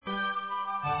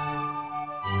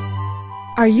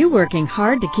Are you working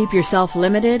hard to keep yourself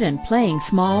limited and playing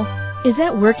small? Is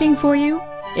that working for you?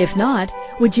 If not,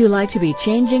 would you like to be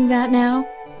changing that now?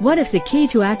 What if the key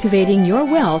to activating your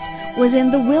wealth was in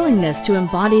the willingness to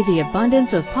embody the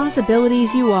abundance of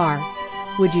possibilities you are?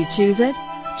 Would you choose it?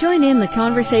 Join in the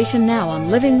conversation now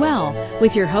on Living Well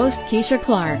with your host, Keisha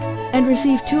Clark, and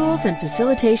receive tools and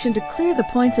facilitation to clear the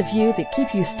points of view that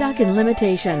keep you stuck in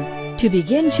limitation, to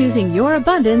begin choosing your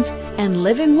abundance and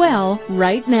living well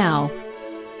right now.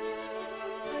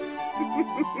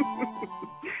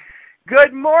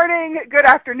 Good morning, good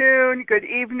afternoon, good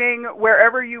evening,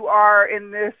 wherever you are in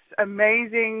this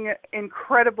amazing,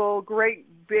 incredible, great,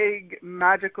 big,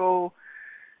 magical,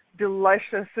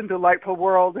 delicious, and delightful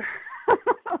world,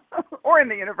 or in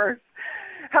the universe.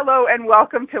 Hello and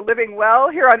welcome to Living Well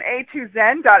here on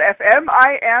A2Zen.fm.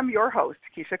 I am your host,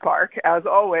 Keisha Clark, as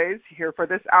always, here for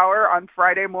this hour on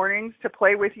Friday mornings to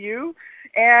play with you.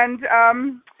 And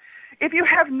if you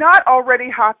have not already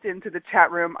hopped into the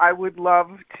chat room, I would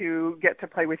love to get to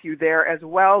play with you there as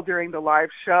well during the live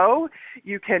show.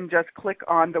 You can just click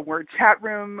on the word chat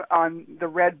room on the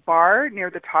red bar near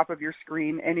the top of your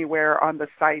screen anywhere on the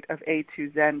site of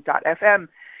A2Zen.fm.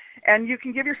 And you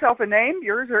can give yourself a name,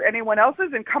 yours or anyone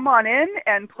else's, and come on in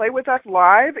and play with us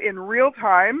live in real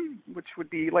time, which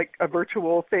would be like a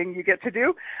virtual thing you get to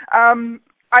do.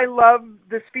 I love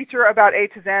this feature about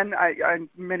A2Zen.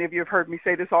 Many of you have heard me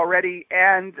say this already,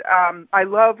 and I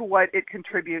love what it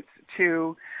contributes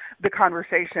to the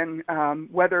conversation,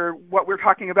 whether what we're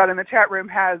talking about in the chat room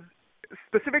has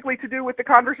specifically to do with the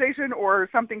conversation or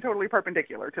something totally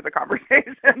perpendicular to the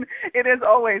conversation. It is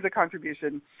always a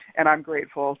contribution, and I'm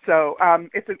grateful. So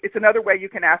it's another way you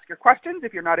can ask your questions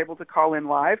if you're not able to call in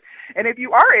live. And if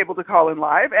you are able to call in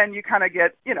live and you kind of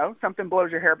get, something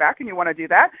blows your hair back and you want to do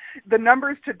that, the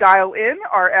numbers to dial in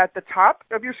are at the top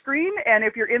of your screen. And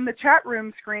if you're in the chat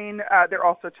room screen, they're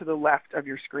also to the left of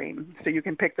your screen. So you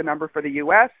can pick the number for the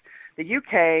U.S., the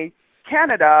U.K.,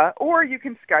 Canada, or you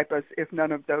can Skype us if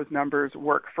none of those numbers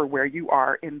work for where you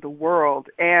are in the world.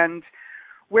 And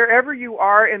wherever you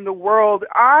are in the world,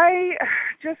 I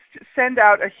just send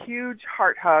out a huge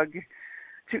heart hug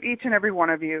to each and every one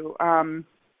of you. I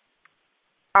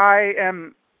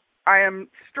am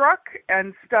struck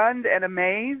and stunned and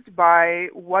amazed by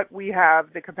what we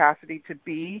have the capacity to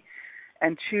be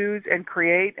and choose and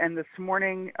create. And this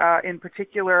morning in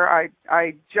particular,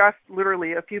 I just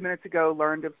literally a few minutes ago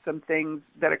learned of some things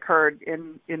that occurred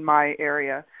in my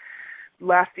area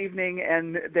last evening,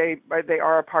 and they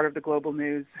are a part of the global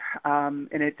news, and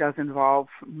it does involve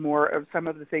more of some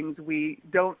of the things we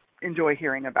don't enjoy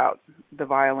hearing about, the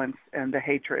violence and the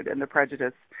hatred and the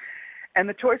prejudice and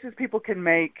the choices people can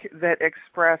make that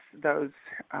express those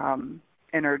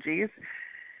energies.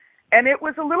 And it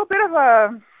was a little bit of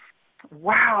a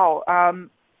wow.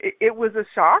 It was a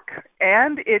shock,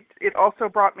 and it also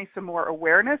brought me some more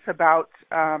awareness about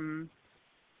some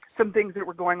things that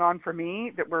were going on for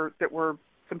me, that were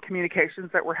some communications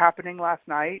that were happening last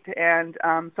night. And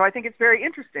so I think it's very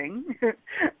interesting.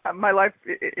 In my life,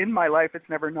 it's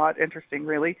never not interesting,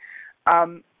 really.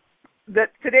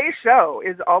 That today's show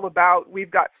is all about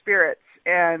We've Got Spirits.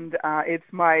 And it's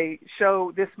my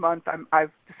show this month.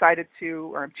 I've decided to,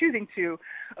 or I'm choosing to,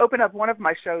 open up one of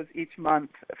my shows each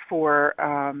month for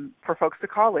folks to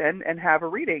call in and have a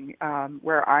reading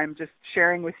where I'm just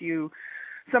sharing with you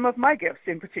some of my gifts,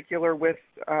 in particular with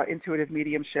intuitive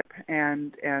mediumship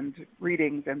and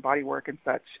readings and body work and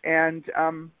such. And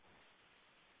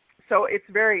so it's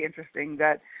very interesting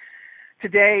that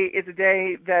today is a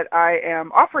day that I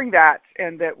am offering that,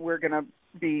 and that we're going to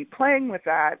be playing with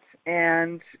that.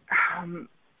 And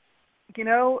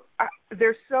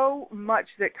there's so much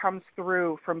that comes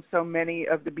through from so many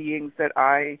of the beings that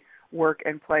I work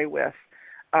and play with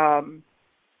that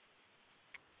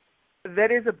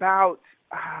is about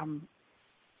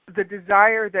the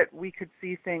desire that we could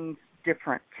see things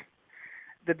different,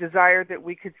 the desire that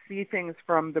we could see things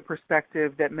from the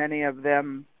perspective that many of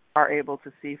them are able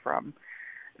to see from,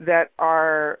 that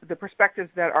are the perspectives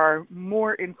that are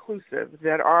more inclusive,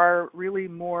 that are really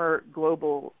more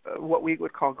global, what we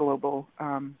would call global.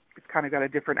 It's kind of got a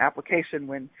different application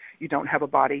when you don't have a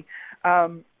body.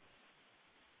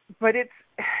 But it's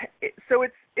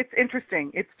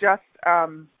interesting. It's just,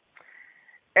 and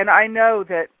I know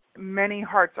that many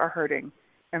hearts are hurting,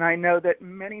 and I know that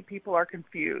many people are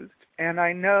confused, and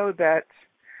I know that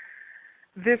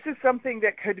this is something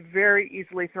that could very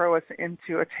easily throw us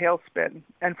into a tailspin,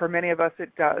 and for many of us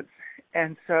it does.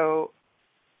 And so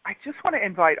I just want to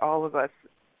invite all of us,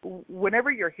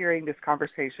 whenever you're hearing this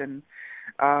conversation,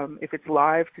 if it's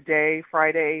live today,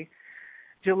 Friday,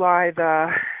 July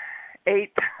the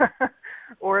 8th,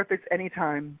 or if it's any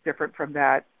time different from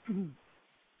that,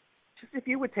 just if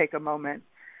you would take a moment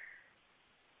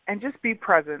and just be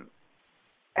present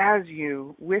as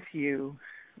you, with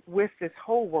this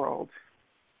whole world.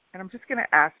 And I'm just going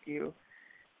to ask you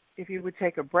if you would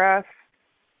take a breath,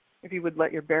 if you would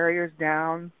let your barriers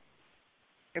down,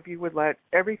 if you would let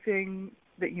everything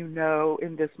that you know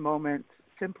in this moment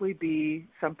simply be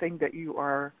something that you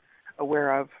are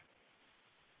aware of.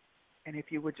 And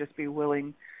if you would just be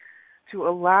willing to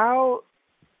allow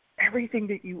everything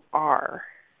that you are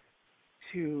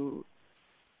to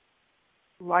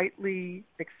lightly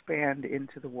expand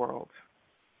into the world.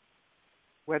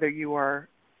 Whether you are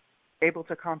able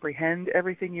to comprehend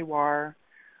everything you are,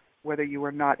 whether you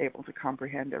are not able to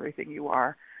comprehend everything you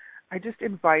are, I just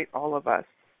invite all of us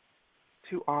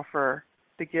to offer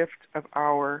the gift of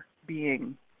our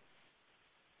being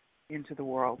into the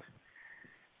world,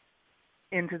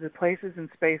 into the places and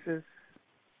spaces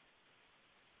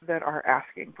that are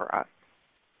asking for us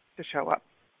to show up.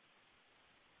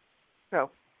 So,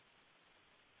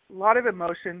 a lot of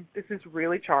emotion. This is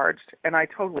really charged, and I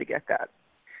totally get that.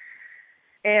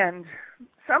 And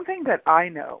something that I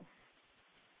know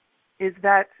is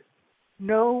that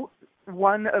no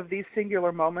one of these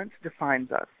singular moments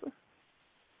defines us.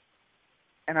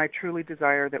 And I truly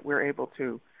desire that we're able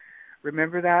to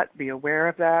remember that, be aware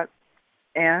of that.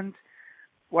 And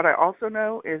what I also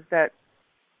know is that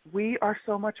we are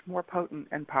so much more potent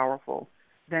and powerful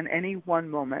than any one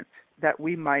moment that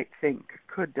we might think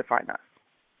could define us.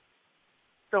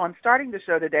 So I'm starting the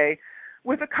show today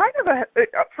with a kind of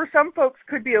for some folks,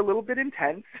 could be a little bit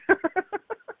intense,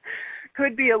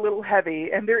 could be a little heavy,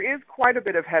 and there is quite a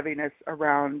bit of heaviness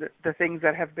around the things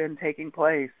that have been taking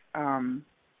place. And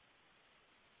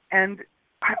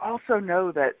I also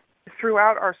know that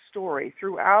throughout our story,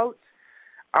 throughout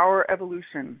our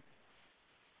evolution,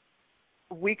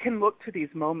 we can look to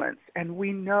these moments, and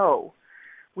we know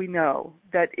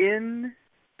that in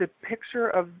the picture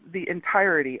of the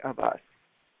entirety of us,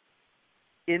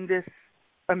 in this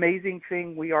amazing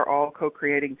thing we are all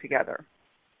co-creating together,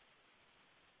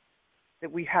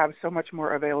 that we have so much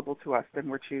more available to us than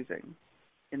we're choosing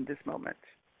in this moment,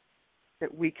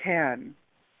 that we can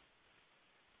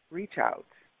reach out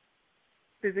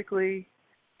physically,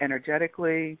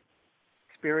 energetically,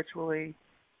 spiritually.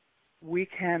 We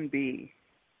can be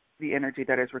the energy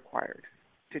that is required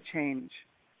to change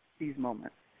these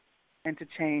moments and to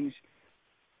change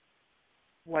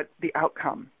what the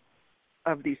outcome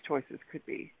of these choices could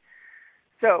be.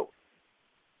 So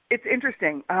it's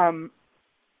interesting.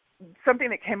 Something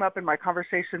that came up in my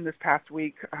conversation this past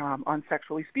week on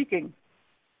Sexually Speaking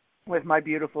with my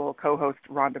beautiful co-host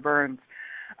Rhonda Burns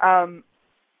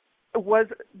was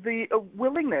the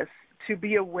willingness to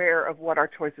be aware of what our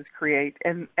choices create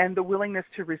and the willingness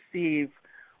to receive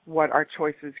what our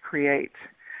choices create.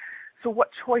 So what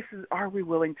choices are we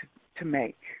willing to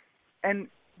make? And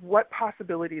what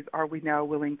possibilities are we now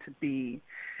willing to be?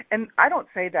 And I don't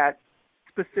say that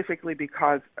specifically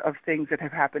because of things that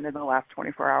have happened in the last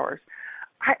 24 hours.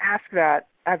 I ask that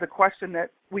as a question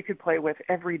that we could play with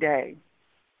every day,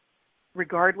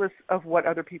 regardless of what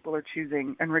other people are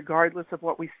choosing and regardless of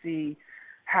what we see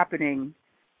happening,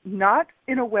 not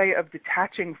in a way of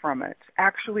detaching from it,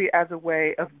 actually as a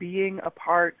way of being a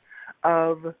part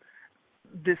of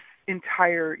this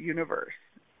entire universe,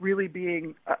 really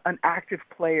being an active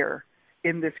player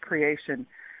in this creation.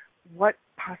 What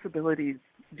possibilities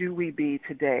do we be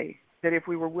today that if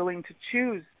we were willing to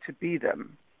choose to be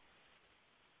them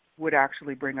would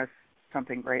actually bring us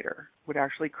something greater, would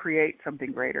actually create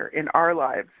something greater in our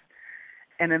lives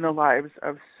and in the lives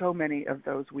of so many of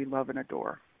those we love and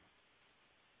adore.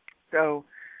 So,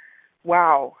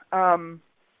 wow.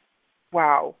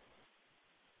 Wow.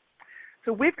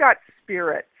 So we've got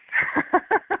spirits.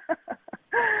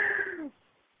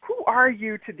 Who are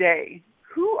you today?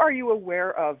 Who are you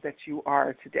aware of that you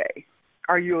are today?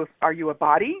 Are you a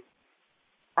body?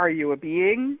 Are you a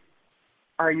being?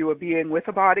 Are you a being with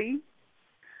a body?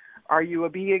 Are you a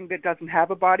being that doesn't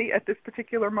have a body at this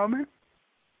particular moment?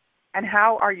 And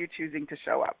how are you choosing to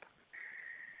show up?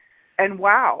 And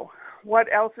wow, what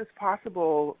else is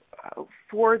possible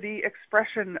for the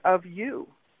expression of you,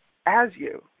 as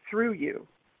you, through you,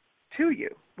 to you,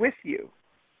 with you,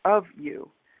 of you?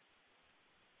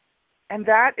 And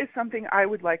that is something I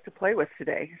would like to play with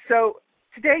today. So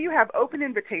today you have open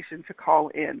invitation to call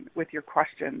in with your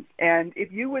questions. And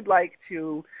if you would like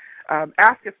to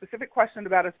ask a specific question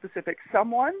about a specific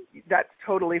someone, that's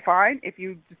totally fine. If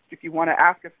you want to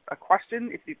ask a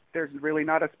question, if there's really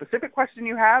not a specific question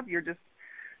you have, you're just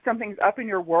something's up in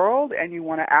your world and you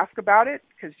want to ask about it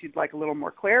because you'd like a little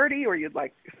more clarity, or you'd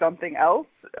like something else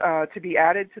to be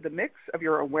added to the mix of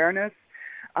your awareness,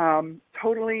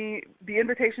 totally, the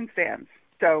invitation stands.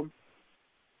 So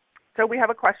we have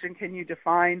a question: can you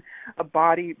define a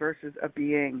body versus a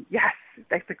being? Yes,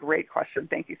 that's a great question.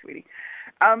 Thank you, sweetie.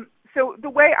 So the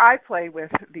way I play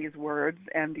with these words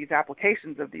and these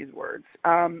applications of these words,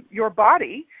 your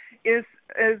body is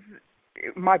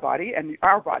my body and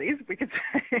our bodies, we could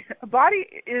say. A body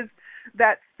is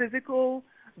that physical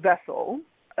vessel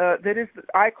that is,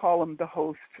 I call them the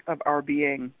host of our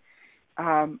being.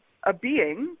 A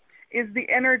being is the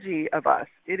energy of us.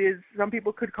 It is, some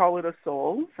people could call it a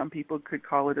soul, some people could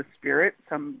call it a spirit,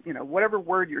 whatever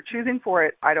word you're choosing for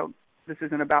it. This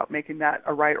isn't about making that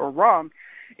a right or wrong.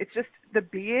 It's just the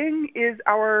being is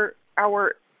our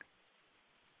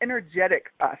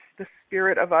energetic us, the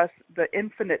spirit of us, the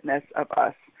infiniteness of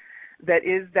us, that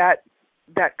is that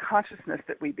consciousness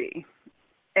that we be.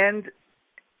 And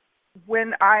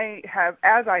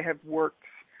as I have worked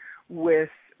with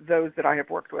those that I have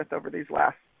worked with over these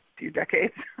last few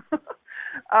decades,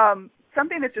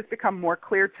 something that's just become more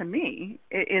clear to me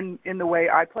in the way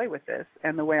I play with this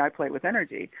and the way I play with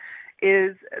energy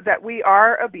is that we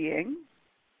are a being,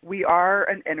 we are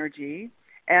an energy,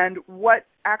 and what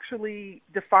actually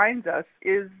defines us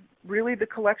is really the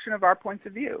collection of our points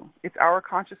of view. It's our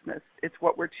consciousness. It's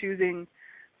what we're choosing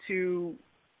to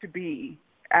be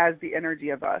as the energy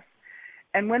of us.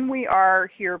 And when we are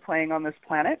here playing on this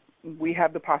planet, we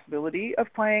have the possibility of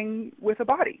playing with a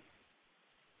body.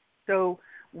 So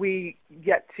we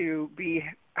get to be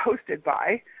hosted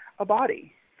by a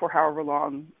body for however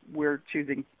long we're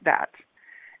choosing that.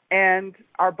 And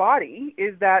our body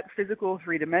is that physical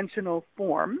three-dimensional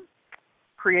form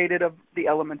created of the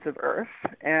elements of Earth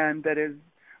and that is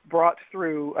brought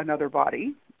through another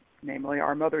body, namely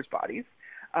our mother's bodies.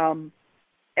 And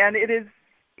it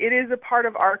is a part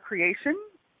of our creation.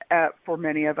 For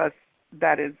many of us,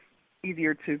 that is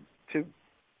easier to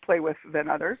play with than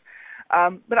others.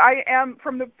 But I am,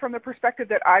 from the perspective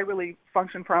that I really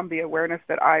function from, the awareness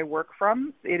that I work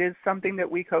from, it is something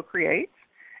that we co-create,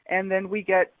 and then we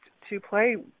get to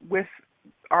play with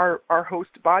our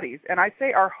host bodies. And I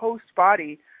say our host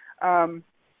body,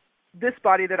 this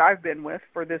body that I've been with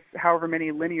for this however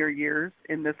many linear years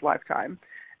in this lifetime,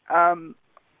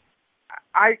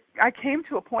 I came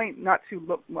to a point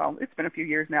it's been a few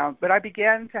years now, but I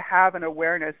began to have an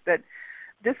awareness that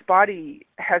this body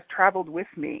has traveled with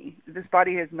me. This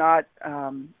body is not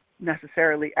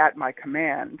necessarily at my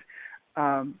command.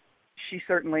 She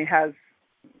certainly has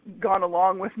gone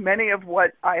along with many of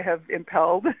what I have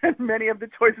impelled and many of the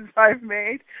choices I've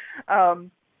made.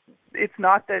 It's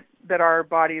not that our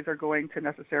bodies are going to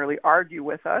necessarily argue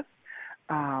with us.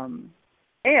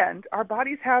 And our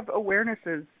bodies have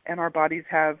awarenesses, and our bodies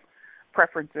have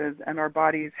preferences, and our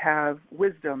bodies have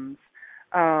wisdom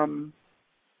and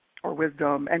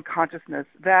consciousness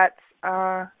that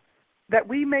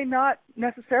we may not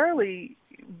necessarily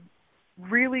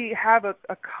really have a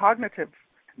cognitive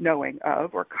knowing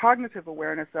of or cognitive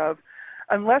awareness of,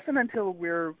 unless and until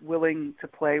we're willing to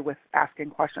play with asking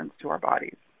questions to our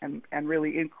bodies and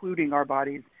really including our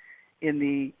bodies in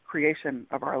the creation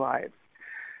of our lives.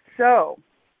 So,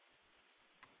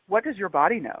 what does your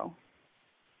body know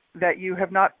that you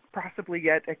have not possibly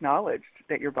yet acknowledged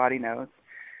that your body knows,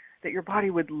 that your body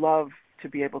would love to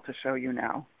be able to show you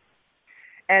now?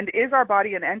 And is our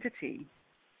body an entity?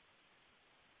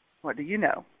 What do you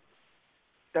know?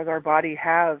 Does our body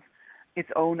have its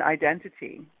own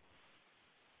identity?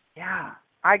 Yeah,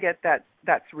 I get that.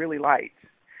 That's really light.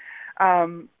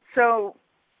 So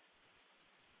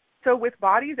with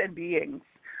bodies and beings,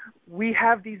 we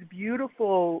have these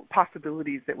beautiful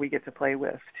possibilities that we get to play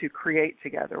with, to create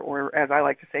together, or as I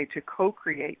like to say, to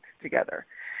co-create together.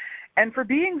 And for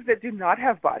beings that do not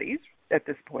have bodies at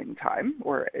this point in time,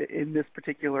 or in this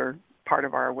particular part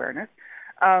of our awareness,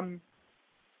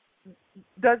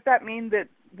 does that mean that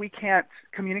we can't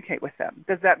communicate with them?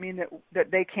 Does that mean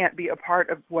that they can't be a part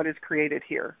of what is created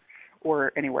here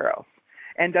or anywhere else?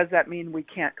 And does that mean we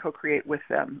can't co-create with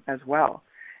them as well?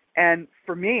 And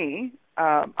for me,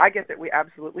 I get that we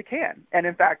absolutely can. And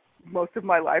in fact, most of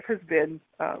my life has been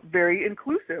very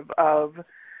inclusive of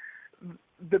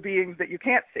the beings that you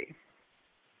can't see,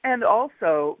 and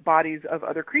also bodies of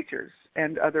other creatures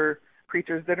and other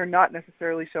creatures that are not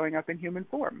necessarily showing up in human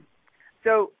form.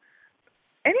 So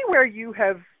anywhere you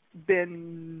have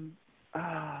been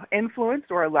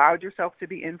influenced or allowed yourself to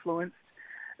be influenced,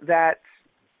 that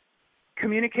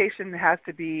communication has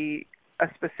to be a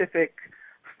specific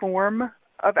form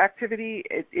of activity.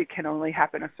 It can only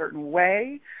happen a certain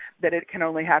way, that it can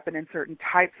only happen in certain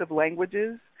types of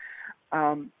languages,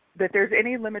 that there's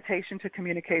any limitation to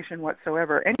communication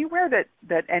whatsoever. Anywhere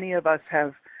that any of us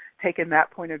have taken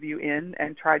that point of view in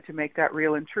and tried to make that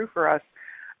real and true for us,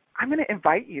 I'm going to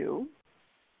invite you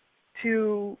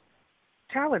to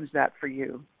challenge that for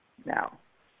you now.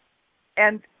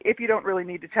 And if you don't really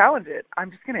need to challenge it,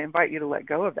 I'm just going to invite you to let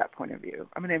go of that point of view.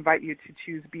 I'm going to invite you to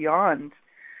choose beyond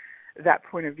that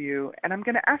point of view, and I'm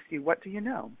going to ask you, what do you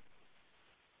know?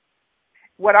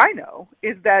 What I know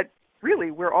is that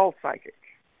really we're all psychic.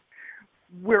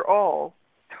 We're all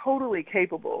totally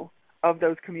capable of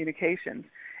those communications,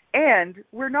 and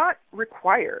we're not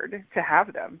required to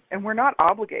have them, and we're not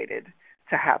obligated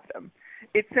to have them.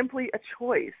 It's simply a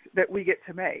choice that we get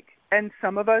to make. And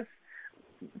some of us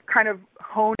kind of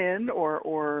hone in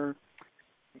or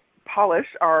polish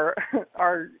our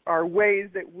ways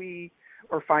that we,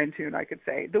 or fine tune, I could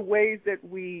say, the ways that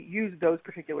we use those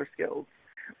particular skills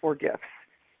or gifts.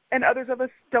 And others of us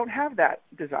don't have that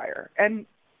desire. And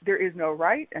there is no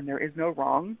right and there is no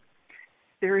wrong.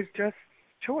 There is just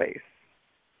choice.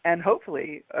 And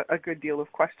hopefully a good deal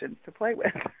of questions to play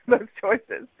with those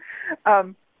choices.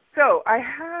 So I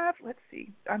have, let's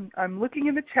see, I'm looking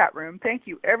in the chat room. Thank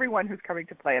you, everyone who's coming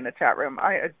to play in the chat room.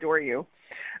 I adore you.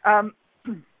 I'm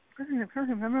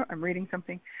reading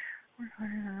something.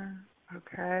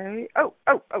 Okay. Oh,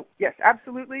 yes,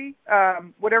 absolutely.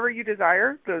 Whatever you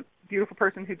desire. The beautiful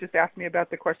person who just asked me about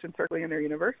the question circling in their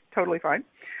universe, totally fine.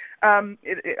 I'm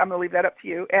going to leave that up to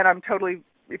you. And I'm totally,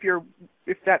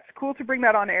 if that's cool to bring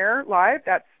that on air live,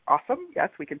 that's awesome. Yes,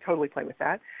 we can totally play with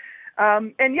that.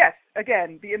 And yes,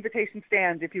 again, the invitation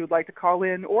stands if you would like to call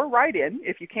in or write in.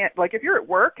 If you can't, like if you're at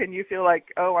work and you feel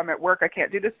like, oh, I'm at work, I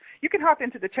can't do this, you can hop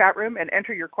into the chat room and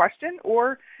enter your question,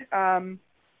 or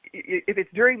if it's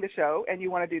during the show and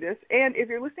you want to do this, and if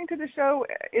you're listening to the show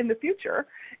in the future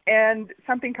and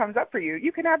something comes up for you,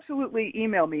 you can absolutely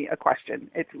email me a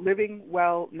question. It's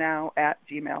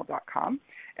livingwellnow@gmail.com,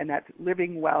 and that's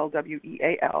livingwell,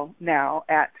 W-E-A-L, now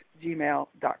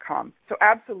 @gmail.com. So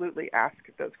absolutely ask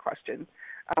those questions.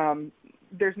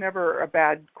 There's never a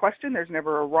bad question. There's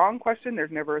never a wrong question.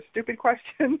 There's never a stupid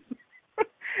question.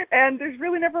 And there's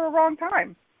really never a wrong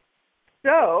time.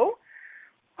 So,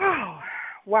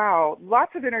 wow,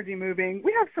 lots of energy moving.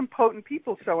 We have some potent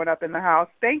people showing up in the house.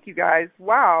 Thank you, guys.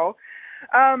 Wow.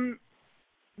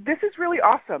 This is really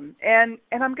awesome. And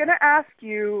I'm going to ask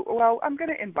you, I'm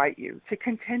going to invite you to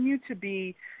continue to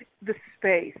be the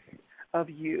space of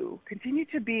you. Continue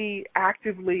to be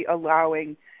actively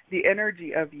allowing the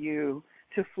energy of you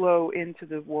to flow into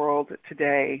the world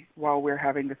today while we're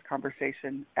having this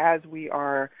conversation, as we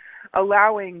are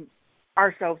allowing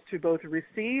ourselves to both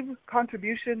receive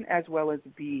contribution as well as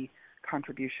be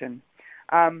contribution.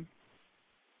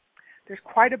 There's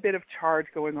quite a bit of charge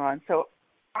going on. So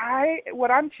what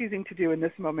I'm choosing to do in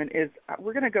this moment is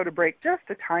we're going to go to break just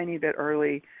a tiny bit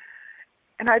early.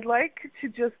 And I'd like to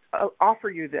just offer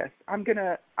you this.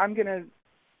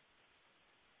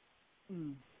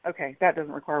 Okay, that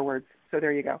doesn't require words, so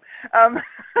there you go.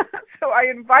 So I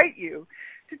invite you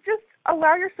to just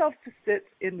allow yourself to sit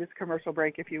in this commercial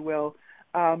break, if you will,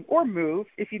 or move.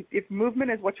 If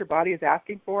movement is what your body is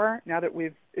asking for, now that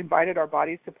we've invited our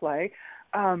bodies to play,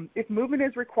 if movement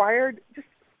is required, just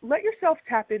let yourself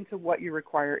tap into what you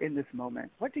require in this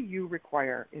moment. What do you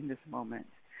require in this moment?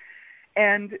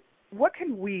 And what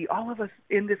can we, all of us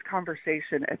in this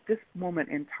conversation at this moment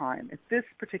in time, at this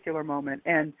particular moment,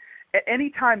 and at any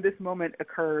time this moment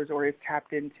occurs or is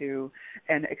tapped into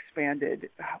and expanded,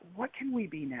 what can we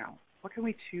be now? What can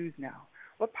we choose now?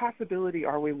 What possibility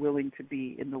are we willing to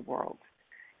be in the world,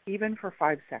 even for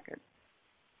 5 seconds?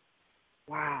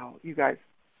 Wow, you guys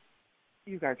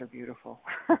are beautiful.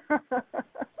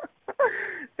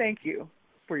 Thank you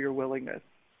for your willingness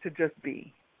to just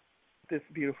be this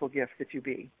beautiful gift that you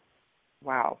be.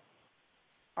 Wow.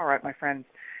 All right, my friends.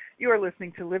 You are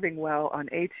listening to Living Well on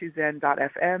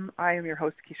A2Zen.fm. I am your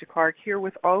host, Keisha Clark, here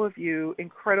with all of you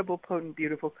incredible, potent,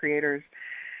 beautiful creators.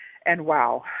 And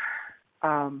wow,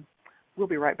 we'll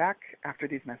be right back after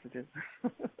these messages.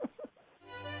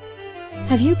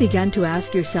 Have you begun to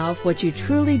ask yourself what you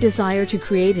truly desire to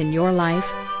create in your life?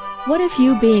 What if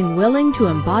you being willing to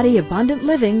embody abundant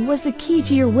living was the key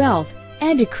to your wealth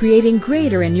and to creating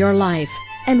greater in your life?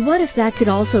 And what if that could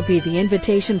also be the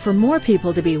invitation for more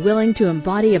people to be willing to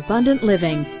embody abundant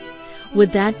living?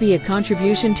 Would that be a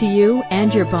contribution to you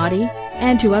and your body,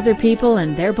 and to other people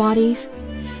and their bodies?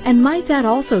 And might that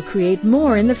also create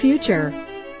more in the future?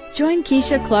 Join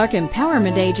Keisha Clark,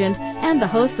 Empowerment Agent and the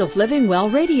host of Living Well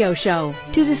radio show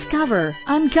to discover,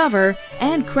 uncover,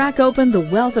 and crack open the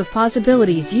wealth of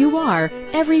possibilities you are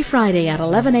every Friday at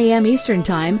 11 a.m. Eastern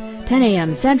Time, 10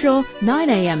 a.m. Central, 9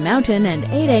 a.m. Mountain, and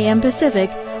 8 a.m. Pacific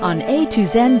on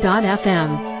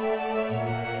A2Zen.fm.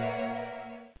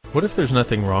 What if there's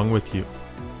nothing wrong with you?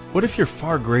 What if you're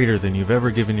far greater than you've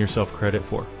ever given yourself credit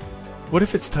for? What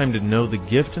if it's time to know the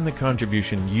gift and the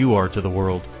contribution you are to the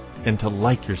world and to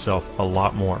like yourself a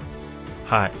lot more?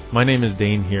 Hi, my name is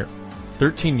Dane here.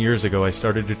 13 years ago, I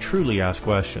started to truly ask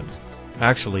questions.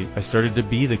 Actually, I started to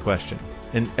be the question,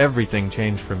 and everything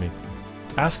changed for me.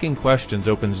 Asking questions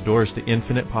opens doors to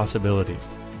infinite possibilities.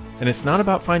 And it's not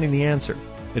about finding the answer.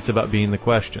 It's about being the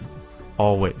question.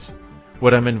 Always.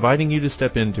 What I'm inviting you to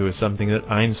step into is something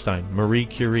that Einstein, Marie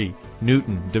Curie,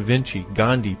 Newton, Da Vinci,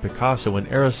 Gandhi, Picasso, and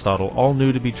Aristotle all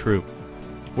knew to be true.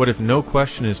 What if no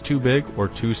question is too big or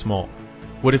too small?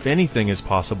 What if anything is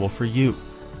possible for you?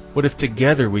 What if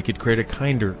together we could create a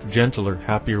kinder, gentler,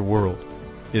 happier world?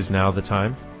 Is now the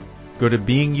time? Go to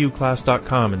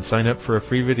beingyouclass.com and sign up for a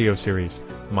free video series,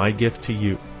 My Gift to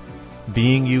You.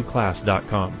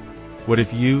 beingyouclass.com. What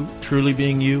if you, truly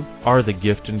being you, are the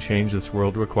gift and change this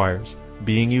world requires?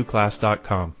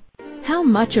 beingyouclass.com. How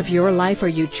much of your life are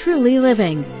you truly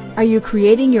living? Are you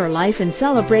creating your life in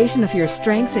celebration of your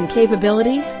strengths and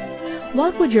capabilities?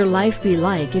 What would your life be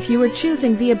like if you were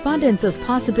choosing the abundance of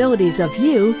possibilities of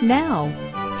you now?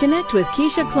 Connect with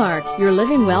Keisha Clark, your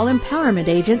Living Well Empowerment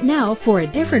Agent now for a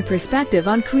different perspective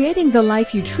on creating the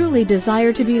life you truly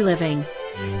desire to be living.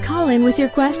 Call in with your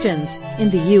questions. In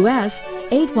the U.S.,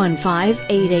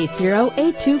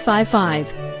 815-880-8255.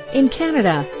 In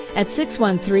Canada, at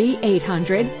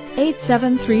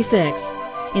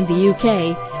 613-800-8736. In the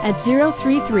UK, at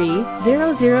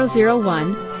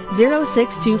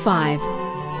 033-0001-0625.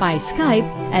 By Skype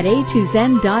at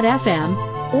A2Zen.fm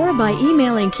or by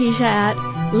emailing Keisha at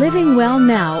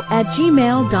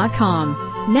livingwellnow@gmail.com.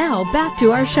 Now back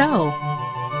to our show.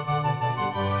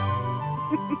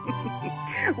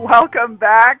 Welcome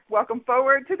back. Welcome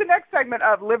forward to the next segment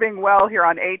of Living Well here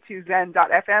on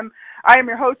A2Zen.fm. I am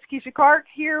your host, Keisha Clark,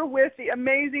 here with the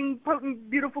amazing, potent,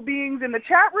 beautiful beings in the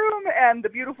chat room and the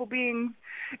beautiful beings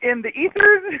in the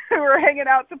ethers who are hanging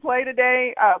out to play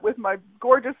today with my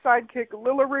gorgeous sidekick,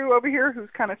 Lilaroo, over here,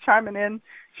 who's kind of chiming in.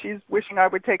 She's wishing I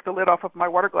would take the lid off of my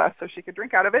water glass so she could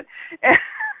drink out of it.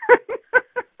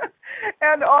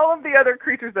 And all of the other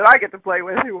creatures that I get to play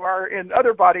with who are in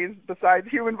other bodies besides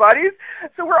human bodies.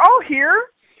 So we're all here.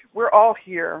 We're all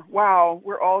here. Wow,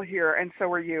 we're all here, and so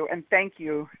are you. And thank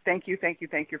you. Thank you, thank you,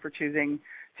 thank you for choosing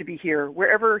to be here,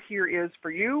 wherever here is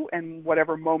for you and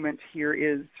whatever moment here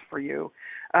is for you.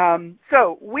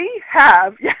 So we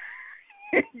have...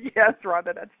 Yes,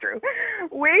 Rhonda, that's true.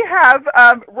 We have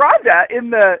Rhonda in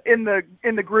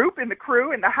the group, in the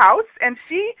crew, in the house, and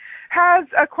she has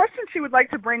a question she would like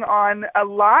to bring on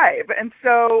live. And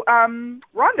so,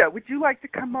 Rhonda, would you like to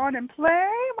come on and play,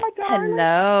 my darling?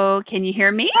 Hello, can you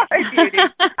hear me? Hi, Beauty.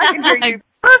 I can hear you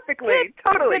perfectly,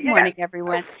 totally. Good morning,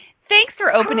 everyone. Thanks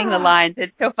for opening the lines.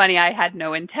 It's so funny. I had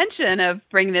no intention of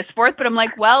bringing this forth, but I'm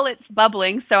like, well, it's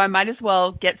bubbling, so I might as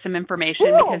well get some information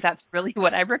because that's really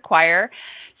what I require.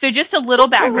 So just a little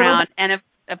background, and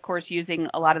of course, using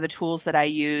a lot of the tools that I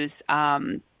use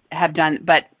have done,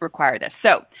 but require this.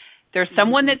 So there's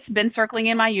someone that's been circling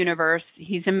in my universe.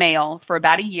 He's a male for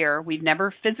about a year. We've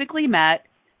never physically met,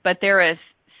 but there is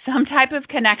some type of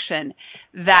connection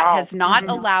that has not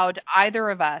allowed either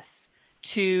of us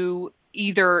to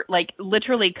either like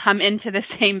literally come into the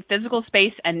same physical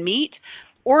space and meet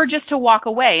or just to walk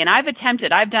away. And I've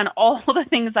done all the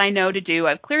things I know to do.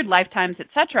 I've cleared lifetimes,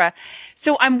 etc.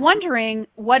 So I'm wondering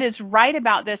what is right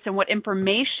about this and what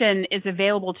information is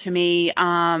available to me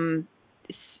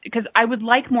because I would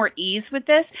like more ease with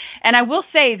this. And I will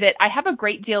say that I have a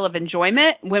great deal of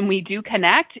enjoyment when we do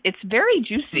connect. It's very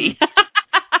juicy.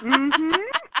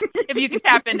 If you can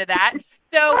tap into that.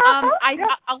 So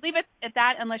I'll leave it at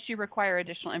that unless you require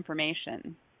additional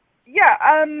information. Yeah.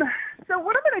 So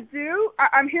what I'm going to do,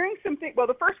 I'm hearing something. Well,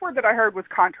 the first word that I heard was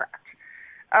contract.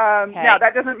 Okay. Now,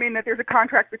 that doesn't mean that there's a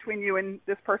contract between you and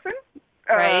this person.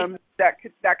 Right.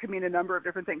 That could mean a number of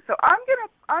different things. So I'm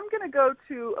gonna go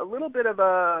to a little bit of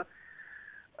a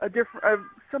different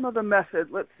some of the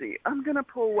method. Let's see. I'm gonna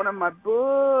pull one of my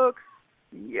books.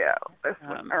 Yeah, this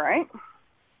one. All right.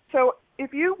 So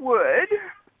if you would.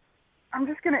 I'm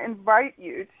just going to invite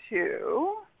you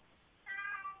to...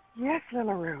 Yes,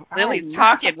 Lilaroo. Lily's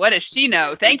talking. What does she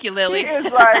know? Thank you, Lily. She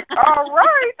is like, all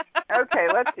right. Okay,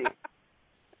 let's see.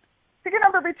 Pick a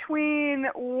number between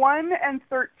 1 and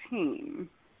 13.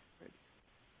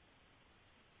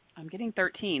 I'm getting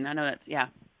 13. I know that's, yeah.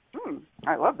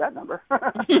 I love that number. One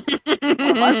of my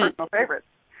personal favorites.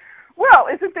 Well,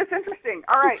 isn't this interesting?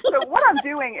 All right, so what I'm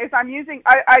doing is I'm using,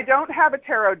 I don't have a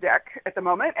tarot deck at the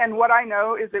moment, and what I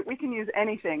know is that we can use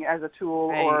anything as a tool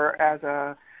or as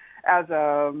a,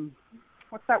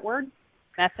 what's that word?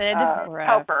 Method? Or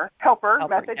helper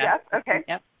method, yes. Okay.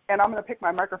 Yep. And I'm going to pick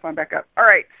my microphone back up. All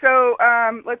right, so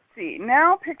let's see.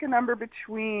 Now pick a number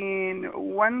between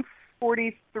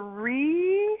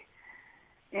 143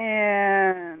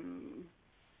 and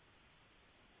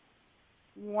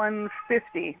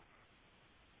 150.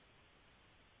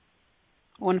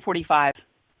 145.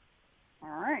 All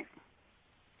right.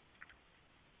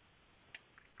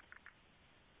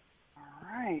 All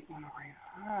right,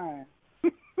 145.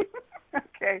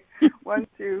 Okay, 1,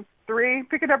 2, 3.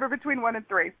 Pick a number between 1 and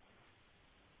 3.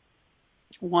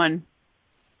 1.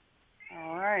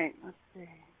 All right, let's see.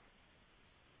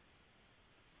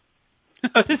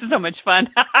 Oh, this is so much fun.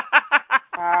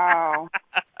 Wow.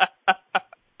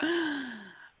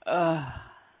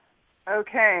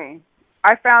 Okay.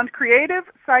 I found creative,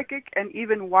 psychic, and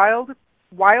even wilder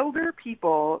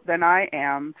people than I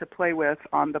am to play with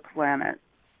on the planet.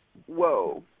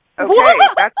 Whoa. Okay,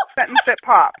 that's the sentence that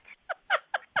popped.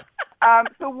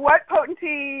 So what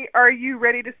potency are you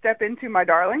ready to step into, my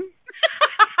darling,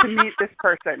 to meet this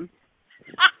person?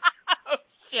 Oh,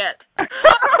 shit.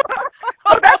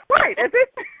 Oh, that's right, is it?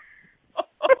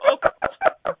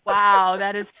 Wow,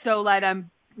 that is so light.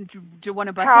 Do want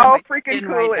to bust How my freaking skin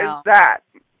cool right now. is that?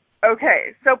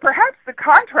 Okay, so perhaps the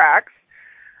contracts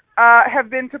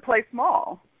have been to play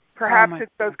small. Perhaps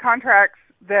it's those contracts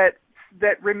that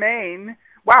remain.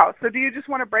 Wow, so do you just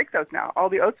want to break those now? All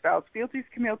the oaths, vows, fealties,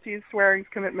 communities, swearings,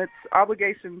 commitments,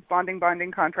 obligations, binding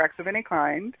contracts of any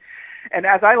kind, and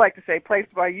as I like to say,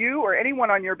 placed by you or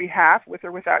anyone on your behalf with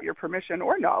or without your permission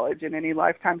or knowledge in any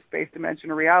lifetime, space,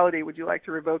 dimension, or reality. Would you like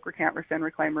to revoke, recant, rescind,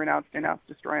 reclaim, renounce, denounce,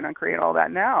 destroy, and uncreate all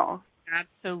that now?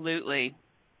 Absolutely.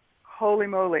 Holy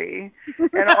moly.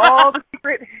 And all the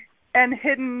secret and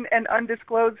hidden and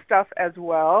undisclosed stuff as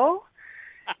well.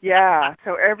 Yeah,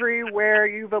 so everywhere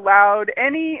you've allowed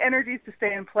any energies to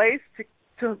stay in place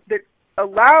that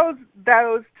allows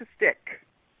those to stick,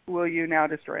 will you now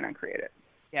destroy and uncreate it?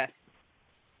 Yes.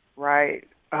 Right.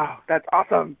 Oh, that's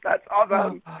awesome. That's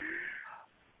awesome.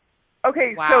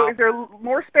 Okay, wow. So is there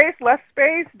more space, less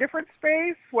space, different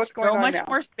space? What's going on now? So much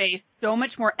more space, so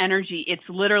much more energy. It's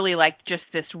literally like just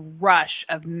this rush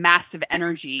of massive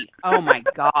energy. Oh, my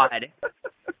God.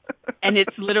 And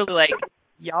it's literally like,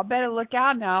 y'all better look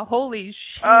out now. Holy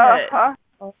shit. Uh-huh.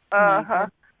 Oh, uh-huh.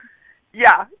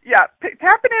 Yeah.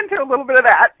 Tapping into a little bit of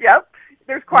that. Yep.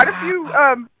 There's quite a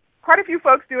few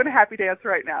folks doing a happy dance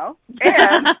right now.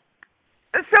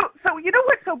 And so you know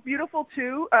what's so beautiful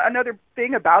too? Another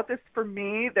thing about this for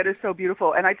me that is so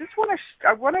beautiful, and I just want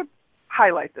to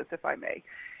highlight this if I may.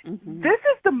 Mm-hmm.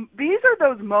 These are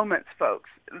those moments, folks.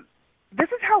 This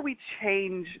is how we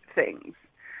change things.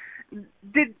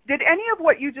 Did any of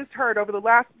what you just heard over the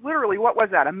last, literally, what was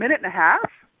that, a minute and a half?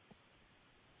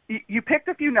 You picked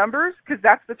a few numbers because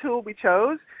that's the tool we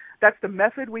chose. That's the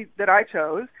method that I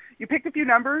chose. You picked a few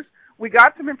numbers. We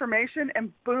got some information,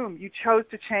 and boom, you chose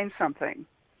to change something.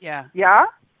 Yeah. Yeah?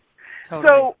 Totally.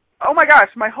 So, oh my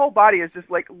gosh, my whole body is just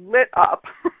like lit up.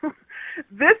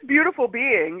 This beautiful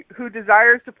being who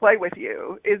desires to play with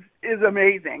you is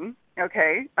amazing.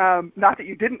 Okay, not that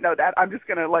you didn't know that. I'm just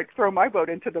gonna like throw my vote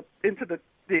into the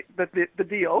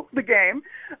deal, the game.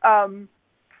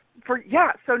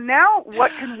 So now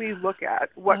what can we look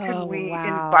at? What can we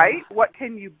invite? What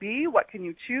can you be? What can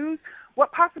you choose?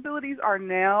 What possibilities are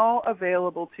now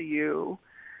available to you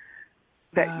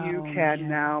that you can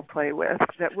now play with,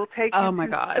 that will take you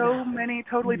to so many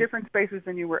totally different spaces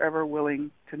than you were ever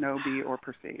willing to know, be, or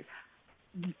perceive?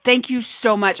 Thank you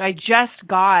so much. I just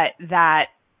got that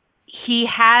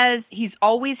he's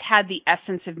always had the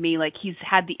essence of me, like he's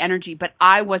had the energy, but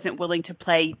I wasn't willing to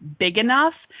play big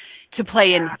enough to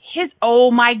play in his, oh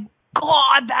my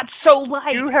God, that's so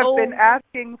light. You have been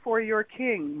asking for your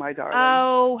king, my darling.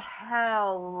 Oh,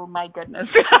 hell, my goodness.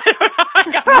 I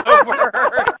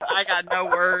got no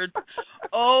words.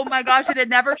 Oh my gosh, and it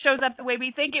never shows up the way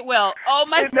we think it will. Oh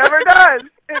my It never does.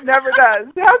 It never does.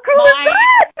 How cool is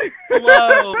that?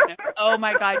 Blown. Oh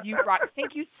my God, you rock.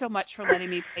 Thank you so much for letting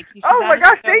me take you. Oh my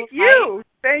gosh, thank you.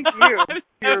 Thank you. I'm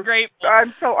so grateful.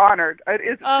 I'm so honored. It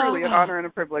is truly an honor and a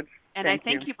privilege. And I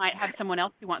think you might have someone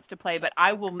else who wants to play, but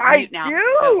I will mute now.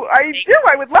 I do.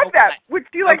 I would love that. Would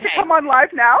you like to come on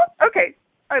live now? Okay.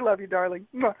 I love you, darling.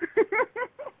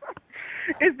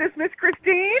 Is this Miss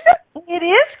Christine? It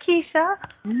is, Keisha.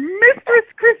 Mistress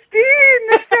Christine,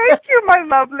 thank you, my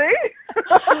lovely.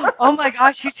 Oh my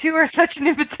gosh, you two are such an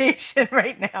invitation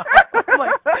right now. Oh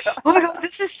my God,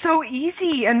 this is so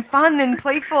easy and fun and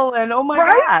playful and oh my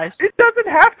right? gosh. It doesn't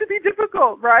have to be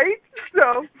difficult, right?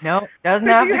 So no, doesn't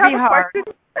have to be hard.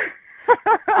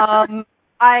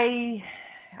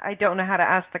 I don't know how to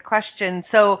ask the question.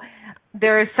 So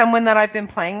there is someone that I've been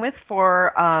playing with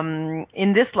for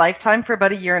in this lifetime for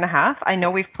about 1.5 years. I know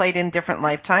we've played in different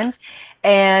lifetimes.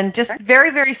 And just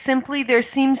very, very simply, there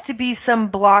seems to be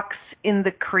some blocks in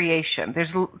the creation.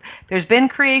 There's been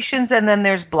creations and then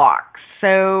there's blocks.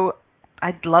 So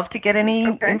I'd love to get any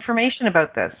information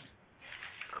about this.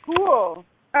 Cool.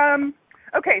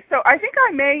 Okay, so I think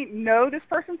I may know this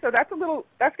person, so that's going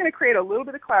to create a little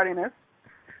bit of cloudiness.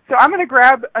 So I'm going to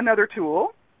grab another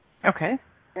tool. Okay.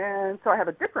 And so I have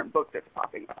a different book that's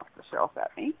popping off the shelf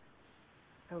at me.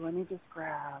 So let me just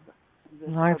grab this.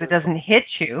 As long as it doesn't hit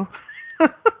you.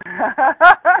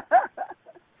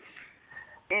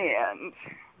 And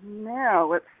now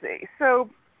let's see. So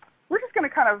we're just going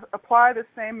to kind of apply the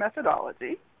same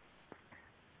methodology.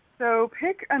 So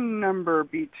pick a number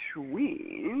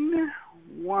between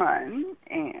 1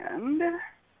 and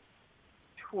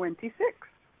 26.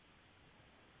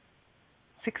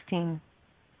 16.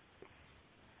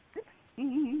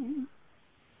 16.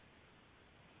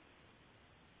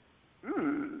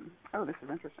 Oh, this is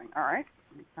interesting. All right,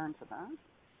 let me turn to that.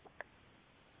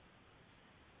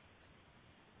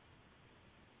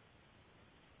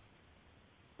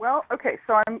 Well, okay,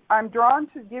 so I'm drawn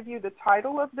to give you the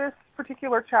title of this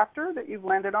particular chapter that you've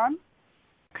landed on.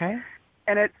 Okay.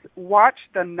 And it's Watch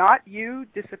the Not You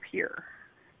Disappear.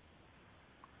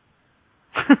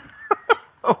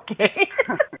 Okay.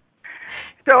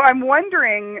 So I'm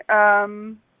wondering,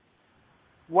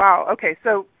 wow, okay,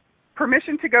 so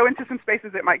permission to go into some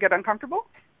spaces that might get uncomfortable?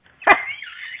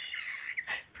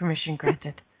 Permission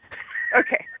granted.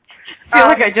 Okay. I feel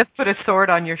like I just put a sword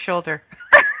on your shoulder.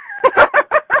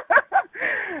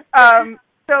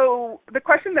 So the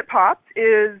question that popped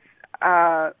is,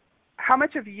 how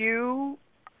much of you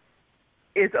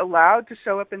is allowed to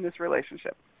show up in this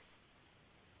relationship?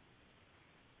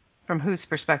 From whose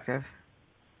perspective?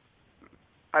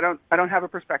 I don't have a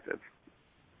perspective.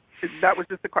 That was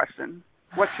just the question.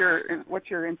 What's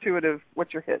your intuitive?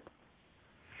 What's your hit?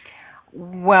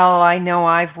 Well, I know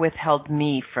I've withheld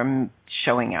me from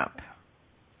showing up.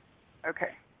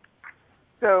 Okay.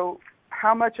 So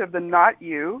how much of the not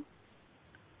you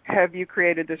have you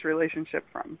created this relationship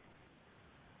from?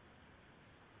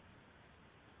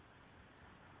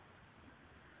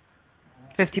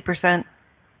 50%.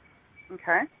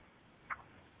 Okay.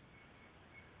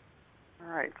 All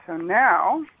right. So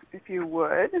now, if you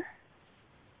would,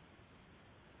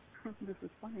 this is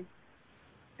funny.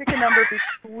 Pick a number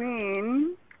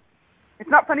between. It's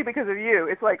not funny because of you.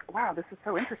 It's like, wow, this is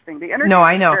so interesting. The energy. No,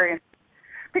 I know. Is very interesting.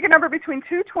 Pick a number between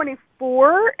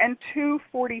 224 and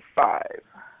 245.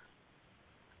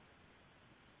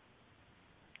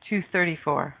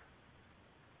 234.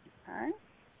 Okay.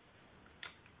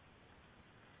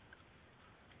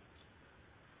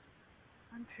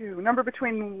 Number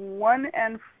between 1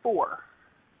 and 4.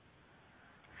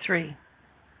 3.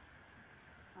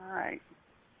 All right.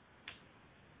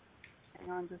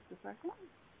 Hang on just a second.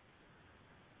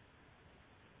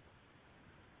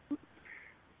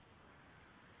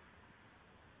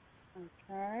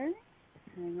 Okay.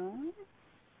 Hang on.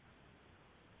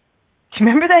 Do you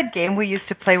remember that game we used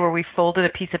to play where we folded a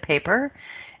piece of paper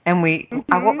and we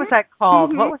what was that called?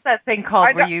 Mm-hmm. What was that thing called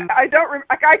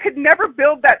I could never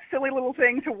build that silly little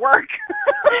thing to work.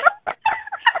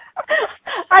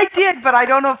 I did, but I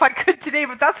don't know if I could today,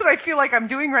 but that's what I feel like I'm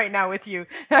doing right now with you.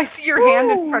 I see your hand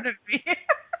in front of me.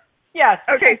 Yes.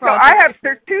 Okay, so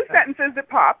there's 2 sentences that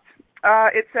popped.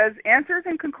 It says, answers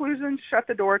and conclusions shut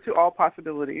the door to all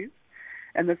possibilities.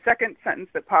 And the second sentence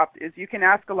that popped is, you can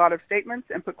ask a lot of statements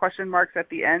and put question marks at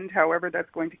the end. However, that's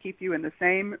going to keep you in the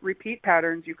same repeat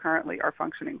patterns you currently are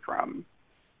functioning from.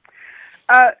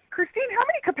 Christine, how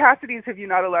many capacities have you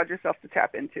not allowed yourself to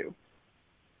tap into?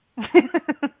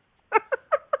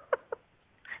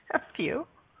 A few.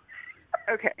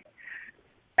 Okay.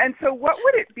 And so what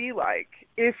would it be like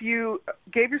if you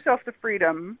gave yourself the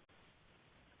freedom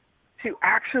to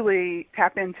actually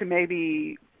tap into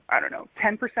maybe,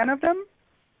 10% of them?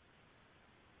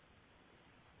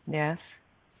 Yes.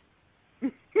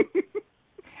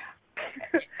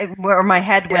 Where my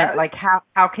head went, like,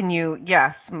 how can you,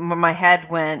 yes, my head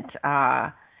went,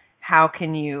 how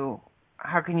can you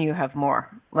have more?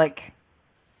 Like,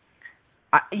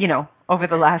 over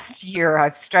the last year,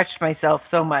 I've stretched myself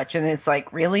so much, and it's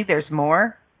like, really, there's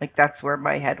more? Like, that's where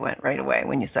my head went right away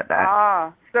when you said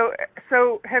that.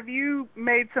 So have you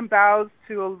made some vows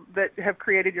that have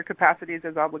created your capacities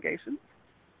as obligations?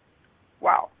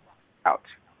 Wow. Ouch.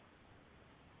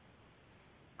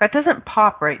 That doesn't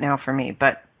pop right now for me,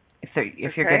 but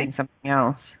if you're getting something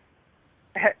else.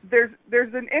 There's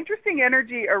an interesting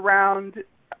energy around.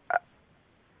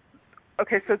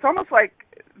 Okay, so it's almost like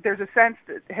there's a sense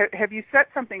that have you set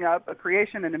something up, a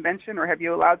creation, an invention, or have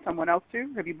you allowed someone else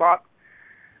to? Have you bought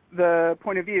the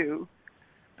point of view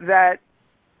that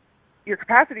your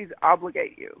capacities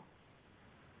obligate you?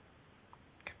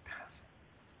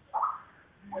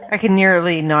 I can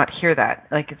nearly not hear that.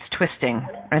 Like, it's twisting.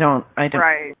 I don't.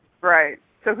 Right.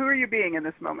 So who are you being in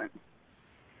this moment?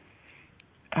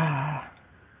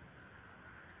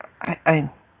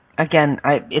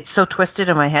 It's so twisted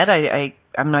in my head.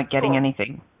 I'm not getting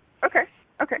anything.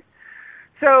 Okay.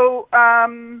 So,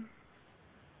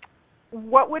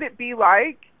 what would it be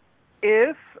like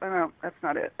if? Oh, no, that's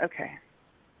not it. Okay.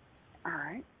 All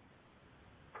right.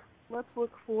 Let's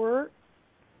look for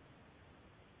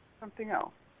something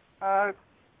else.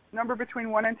 Number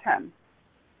between 1 and 10.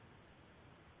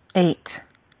 8.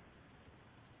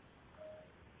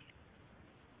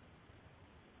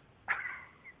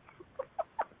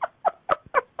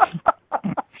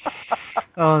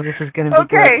 Oh, this is going to be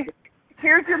okay. good.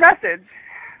 Here's your message,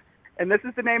 and this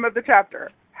is the name of the chapter.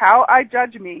 How I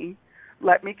judge me,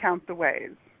 let me count the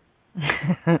ways.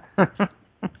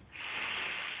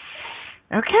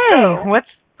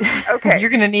 Okay, you're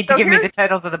going to need to give me the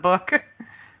titles of the book.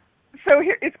 So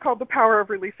here, it's called The Power of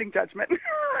Releasing Judgment.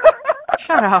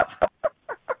 Shut up.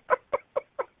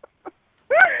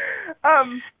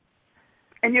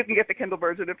 And you can get the Kindle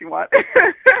version if you want.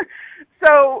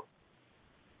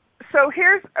 So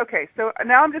here's, okay, so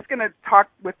now I'm just going to talk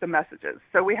with the messages.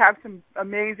 So we have some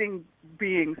amazing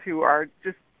beings who are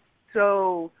just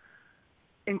so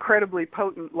incredibly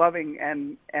potent, loving,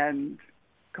 and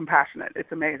compassionate.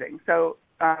 It's amazing. So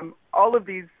all of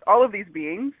these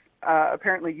beings,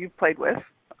 apparently you've played with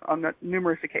on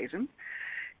numerous occasions.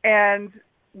 And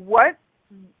what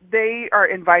they are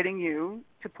inviting you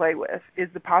to play with is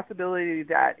the possibility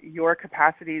that your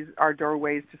capacities are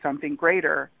doorways to something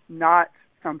greater, not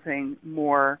something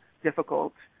more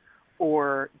difficult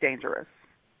or dangerous.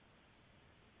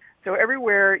 So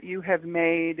everywhere you have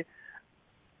made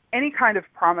any kind of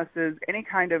promises, any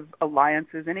kind of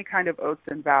alliances, any kind of oaths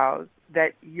and vows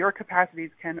that your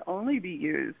capacities can only be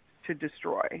used to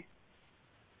destroy,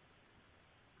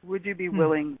 would you be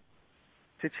willing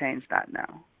to change that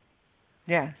now?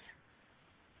 Yes.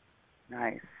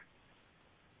 Nice.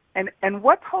 And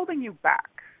what's holding you back?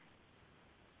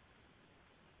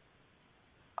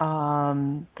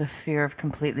 The fear of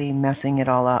completely messing it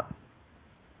all up.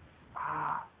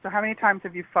 So how many times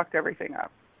have you fucked everything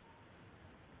up?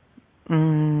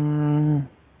 In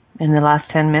the last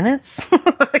 10 minutes?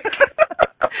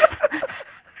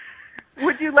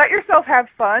 Would you let yourself have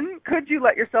fun? Could you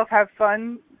let yourself have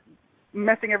fun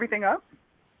messing everything up?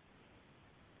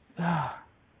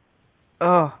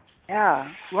 Oh.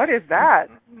 Yeah. What is that?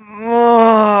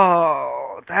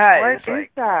 Oh, what is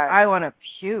that? I want to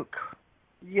puke.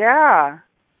 Yeah.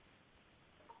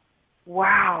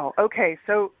 Wow. Okay,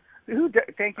 so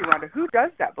thank you, Rhonda. Who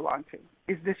does that belong to?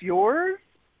 Is this yours?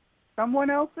 Someone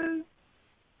else's?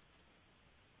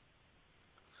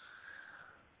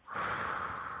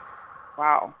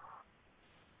 Wow.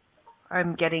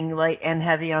 I'm getting light and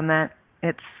heavy on that.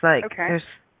 It's like there's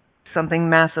something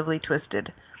massively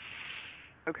twisted.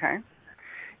 Okay.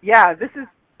 Yeah, this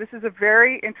is a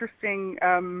very interesting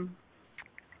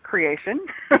creation.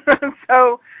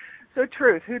 So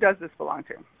truth, who does this belong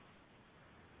to?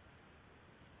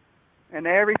 And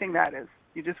everything that is.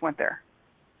 You just went there.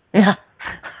 Yeah.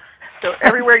 So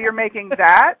everywhere you're making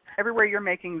that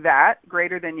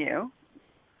greater than you,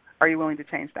 are you willing to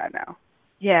change that now?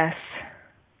 Yes.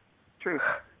 Truth.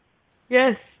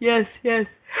 Yes. Okay.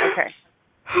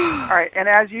 All right. And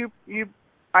as you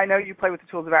I know you play with the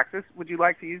tools of access. Would you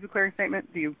like to use the clearing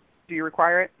statement? Do you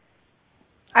require it?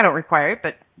 I don't require it,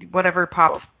 but whatever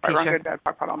pops.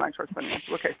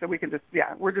 Okay, so we can just,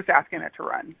 we're just asking it to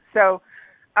run. So,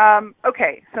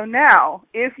 okay, so now,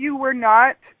 if you were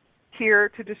not here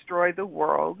to destroy the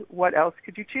world, what else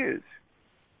could you choose?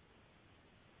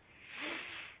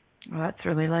 Well, that's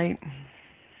really late.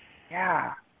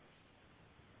 Yeah.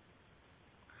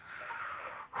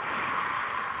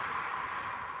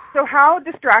 So how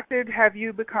distracted have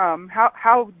you become?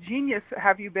 How genius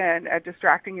have you been at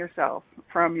distracting yourself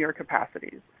from your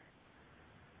capacities?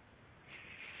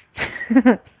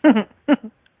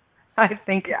 I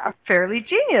think it's fairly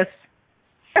genius.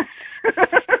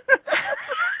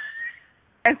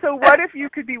 And so what if you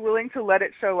could be willing to let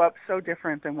it show up so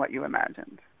different than what you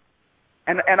imagined?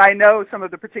 And I know some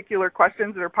of the particular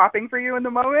questions that are popping for you in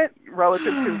the moment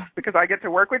relative to, because I get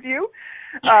to work with you.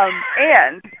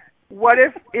 And what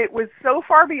if it was so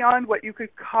far beyond what you could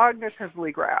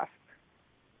cognitively grasp?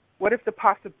 What if the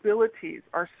possibilities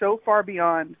are so far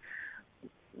beyond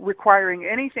requiring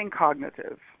anything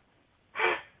cognitive?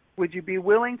 Would you be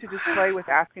willing to just play with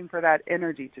asking for that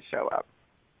energy to show up?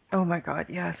 Oh, my God,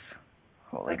 yes.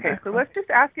 Holy okay, mackerel. So let's just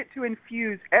ask it to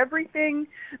infuse everything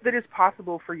that is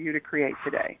possible for you to create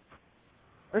today.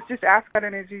 Let's just ask that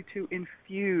energy to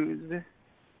infuse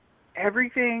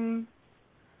everything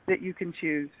that you can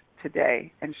choose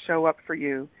today and show up for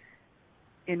you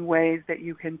in ways that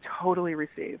you can totally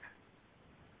receive.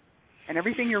 And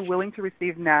everything you're willing to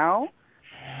receive now,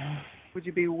 would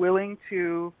you be willing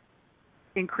to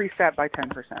increase that by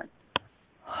 10%?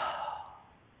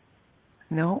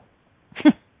 No.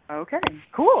 Okay,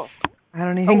 cool. I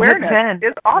don't even Awareness get 10.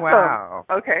 is awesome. Wow.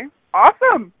 Okay,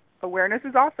 awesome. Awareness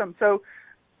is awesome. So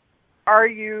are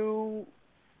you...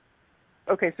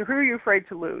 Okay, so who are you afraid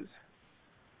to lose?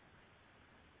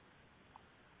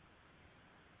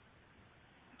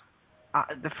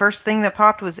 The first thing that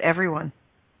popped was everyone.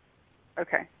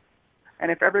 Okay.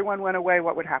 And if everyone went away,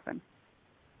 what would happen?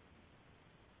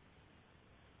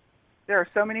 There are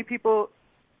so many people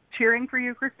cheering for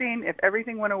you, Christine. If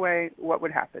everything went away, what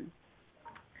would happen?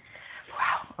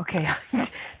 Wow. Okay. I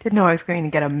didn't know I was going to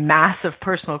get a massive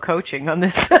personal coaching on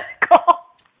this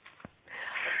call.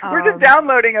 We're just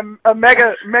downloading a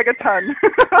megaton,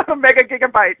 a mega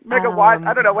gigabyte, megawatt.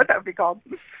 I don't know what that would be called.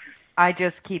 I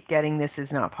just keep getting this is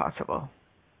not possible.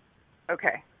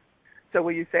 Okay. So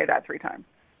will you say that 3 times?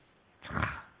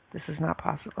 This is not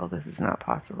possible. This is not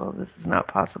possible. This is not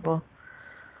possible.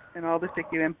 And all the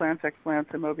sticky implants,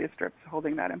 explants, and Mobius strips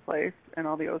holding that in place, and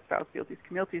all the oaths, vows, fealties,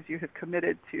 communities you have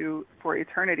committed to for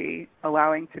eternity,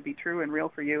 allowing to be true and real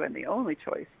for you, and the only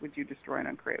choice, would you destroy and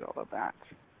uncreate all of that?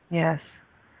 Yes.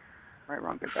 Right,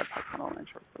 wrong, good, bad, possible, all nine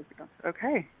short,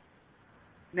 okay.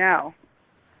 Now,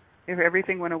 if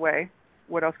everything went away,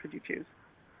 what else could you choose?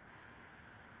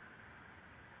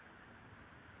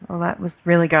 Well, that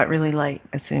got really light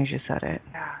as soon as you said it.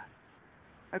 Yeah.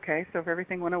 Okay, so if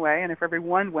everything went away, and if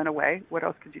everyone went away, what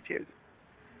else could you choose?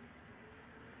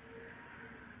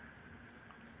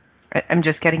 I'm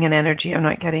just getting an energy. I'm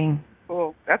not getting...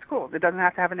 Oh, that's cool. It doesn't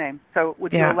have to have a name. So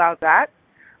would you allow that?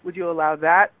 Would you allow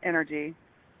that energy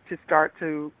to start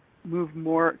to move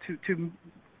more, to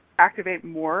activate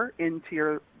more into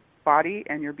your body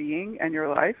and your being and your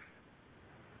life?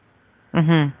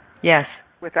 Mm-hmm. Yes.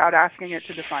 Without asking it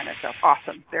to define itself.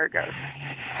 Awesome. There it goes.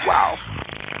 Wow.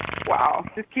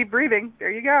 Just keep breathing.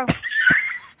 There you go.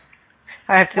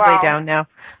 I have to lay down now.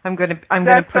 I'm gonna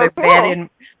put a bed in.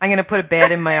 I'm gonna put a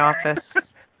bed in my office.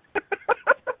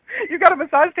 You got a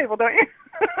massage table, don't you?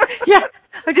 Yeah.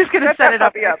 I'm just gonna set it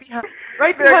up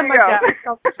right behind my desk.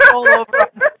 I'll roll over.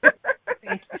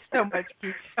 Thank you so much,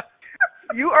 Keisha.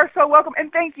 You are so welcome,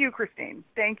 and thank you, Christine.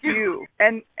 Thank you.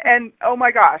 And oh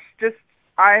my gosh,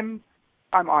 I'm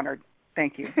honored.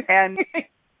 Thank you.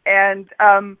 And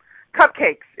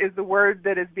cupcakes is the word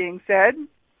that is being said.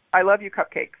 I love you,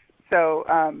 cupcakes. So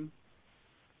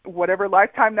whatever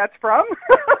lifetime that's from,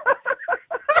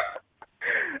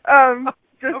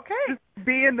 just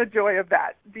be in the joy of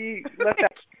that.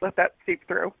 Let that seep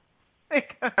through.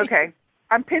 Okay.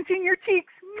 I'm pinching your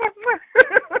cheeks.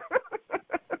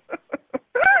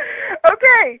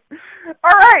 Okay.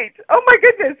 All right. Oh my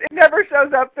goodness. It never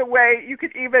shows up the way you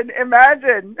could even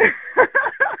imagine.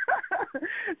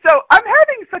 So I'm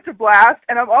having such a blast,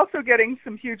 and I'm also getting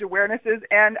some huge awarenesses,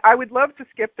 and I would love to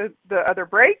skip the other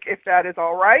break if that is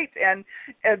all right. And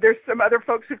there's some other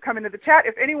folks who've come into the chat.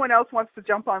 If anyone else wants to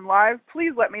jump on live,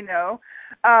 please let me know.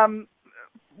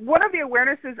 One of the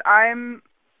awarenesses I'm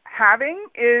having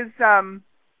is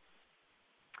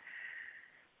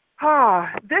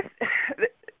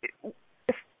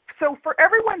so for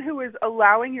everyone who is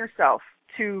allowing yourself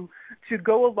to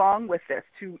go along with this,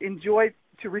 to enjoy,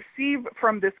 to receive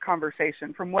from this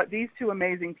conversation, from what these two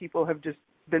amazing people have just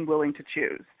been willing to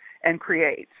choose and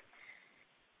create,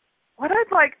 what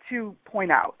I'd like to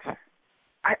point out,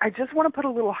 I just want to put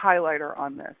a little highlighter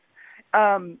on this.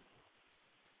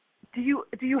 Do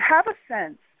you have a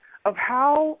sense of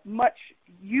how much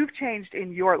you've changed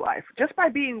in your life just by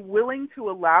being willing to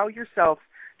allow yourself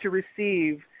to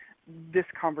receive this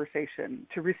conversation,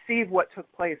 to receive what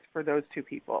took place for those two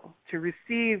people, to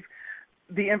receive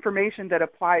the information that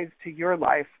applies to your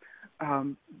life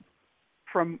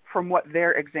from what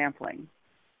they're exempling,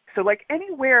 So like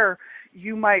anywhere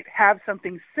you might have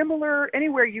something similar,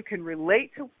 anywhere you can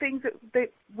relate to things that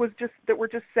were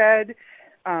just said,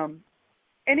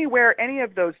 anywhere any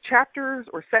of those chapters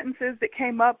or sentences that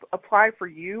came up apply for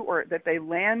you or that they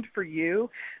land for you,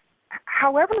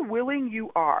 however willing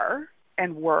you are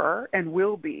and were and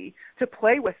will be to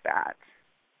play with that,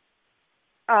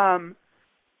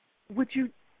 would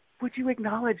you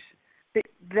acknowledge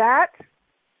that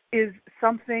is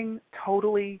something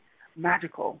totally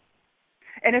magical?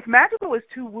 And if magical is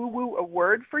too woo-woo a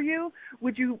word for you,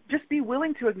 would you just be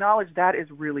willing to acknowledge that is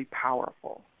really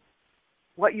powerful?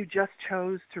 What you just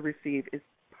chose to receive is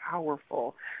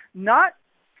powerful. Not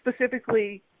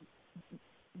specifically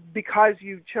because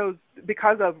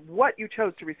of what you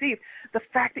chose to receive, the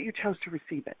fact that you chose to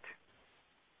receive it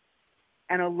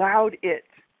and allowed it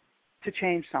to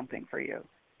change something for you.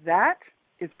 That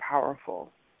is powerful.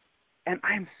 And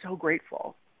I am so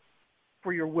grateful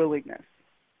for your willingness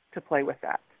to play with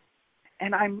that.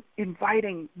 And I'm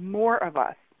inviting more of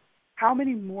us. How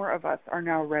many more of us are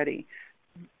now ready?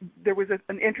 There was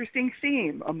an interesting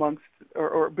theme amongst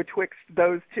or betwixt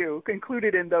those two,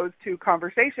 included in those two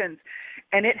conversations,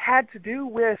 and it had to do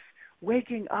with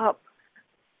waking up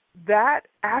that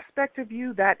aspect of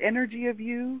you, that energy of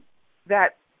you,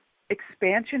 that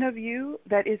expansion of you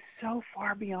that is so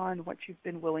far beyond what you've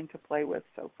been willing to play with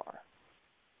so far.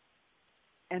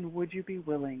 And would you be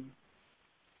willing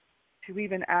to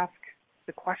even ask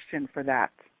the question for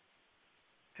that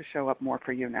to show up more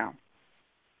for you now?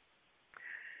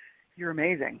 You're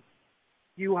amazing.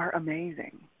 You are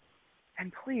amazing.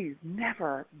 And please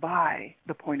never buy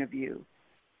the point of view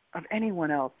of anyone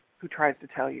else who tries to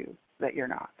tell you that you're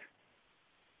not.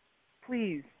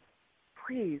 Please,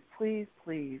 please, please,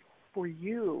 please, for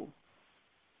you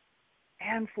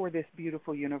and for this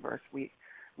beautiful universe we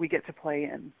get to play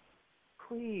in,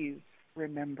 please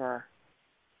remember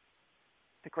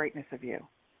the greatness of you.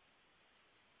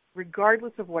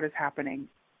 Regardless of what is happening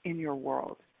in your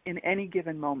world, in any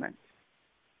given moment,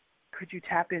 could you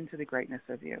tap into the greatness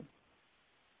of you?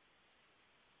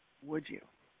 Would you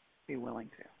be willing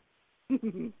to?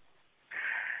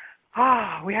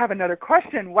 We have another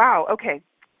question. Wow, okay.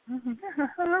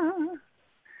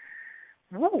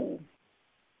 Woo.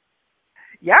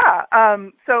 Yeah,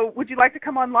 so would you like to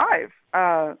come on live?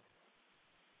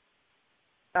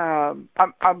 I'm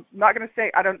not going to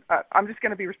say, I'm just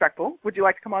going to be respectful. Would you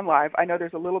like to come on live? I know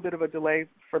there's a little bit of a delay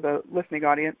for the listening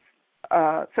audience.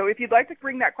 So if you'd like to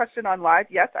bring that question on live,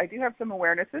 yes, I do have some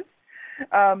awarenesses.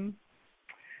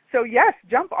 So yes,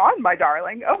 jump on, my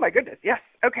darling. Oh my goodness, yes.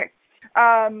 Okay.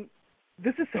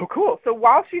 This is so cool. So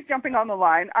while she's jumping on the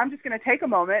line, I'm just going to take a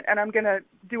moment and I'm going to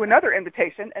do another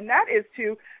invitation, and that is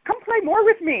to come play more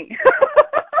with me.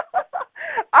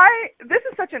 This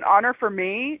is such an honor for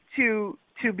me to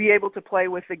be able to play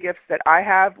with the gifts that I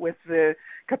have, with the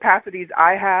capacities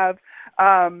I have.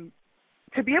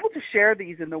 To be able to share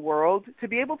these in the world, to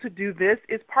be able to do this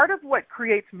is part of what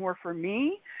creates more for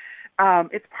me.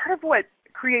 It's part of what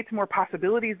creates more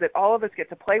possibilities that all of us get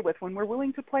to play with when we're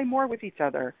willing to play more with each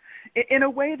other in a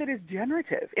way that is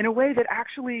generative, in a way that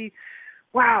actually,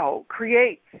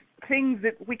 creates things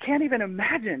that we can't even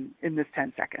imagine in this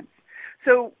 10 seconds.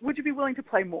 So would you be willing to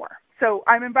play more? So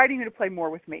I'm inviting you to play more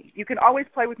with me. You can always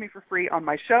play with me for free on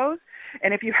my shows.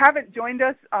 And if you haven't joined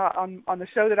us on the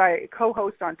show that I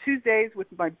co-host on Tuesdays with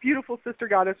my beautiful sister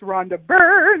goddess, Rhonda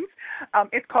Burns,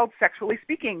 it's called Sexually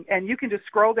Speaking. And you can just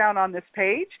scroll down on this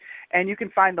page and you can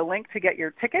find the link to get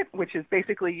your ticket, which is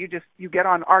basically you get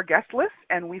on our guest list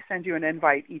and we send you an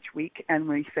invite each week and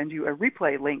we send you a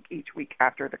replay link each week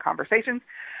after the conversations.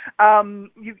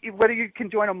 Whether you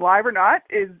can join them live or not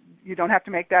you don't have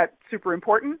to make that super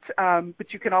important.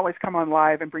 But you can always come on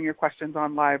live and bring your questions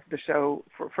on live the show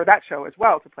for that show as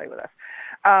well to play with us,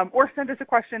 or send us a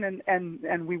question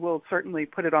and we will certainly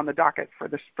put it on the docket for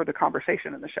the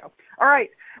conversation in the show. All right,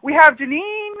 we have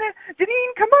Janine.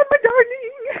 Janine, come on, my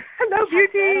darling. Hello,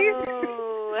 beauty.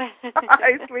 Hello.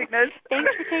 Hi, sweetness.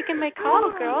 Thanks for taking my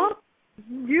call, girl.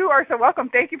 You are so welcome.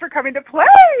 Thank you for coming to play.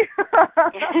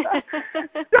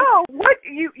 So, what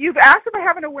you've asked if I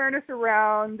have an awareness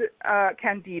around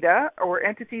Candida or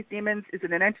entities, demons. Is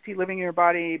it an entity living in your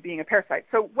body, being a parasite?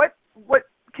 So, what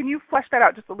can you flesh that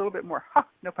out just a little bit more?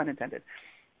 No pun intended.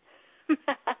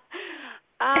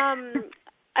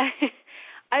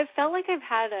 I felt like I've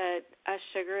had a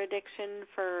sugar addiction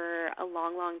for a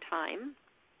long, long time.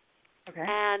 Okay.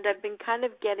 And I've been kind of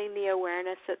getting the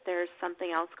awareness that there's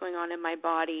something else going on in my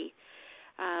body,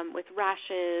 with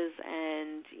rashes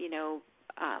and,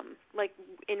 like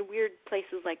in weird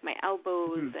places like my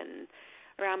elbows and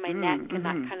around my neck and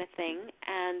that kind of thing.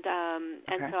 And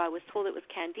so I was told it was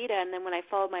Candida, and then when I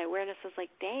followed my awareness, I was like,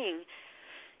 dang,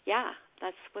 yeah,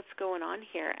 that's what's going on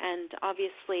here. And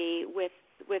obviously with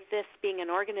this being an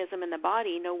organism in the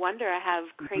body, no wonder I have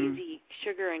crazy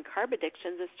sugar and carb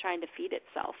addictions. It's trying to feed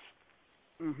itself.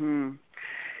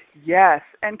 Yes,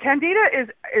 and Candida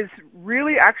is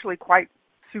really actually quite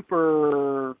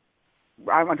super,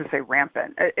 I want to say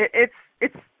rampant.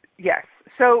 It's yes.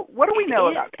 So what do we know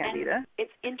about Candida? And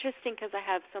it's interesting because I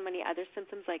have so many other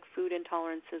symptoms like food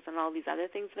intolerances and all these other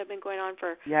things that have been going on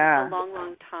for a long,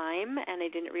 long time, and I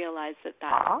didn't realize that.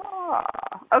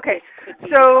 Okay. Could be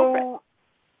the culprit.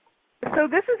 So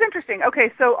this is interesting.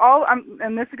 Okay, so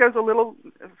and this goes a little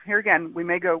here again. We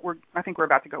may go. I think we're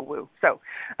about to go woo. So,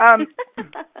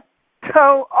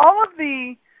 so all of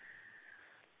the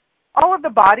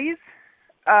bodies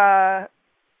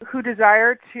who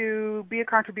desire to be a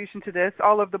contribution to this,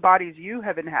 all of the bodies you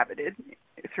have inhabited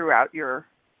throughout your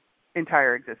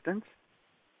entire existence.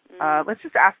 Let's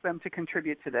just ask them to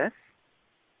contribute to this.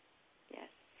 Yes.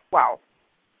 Wow.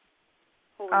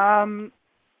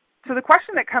 So the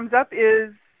question that comes up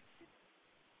is,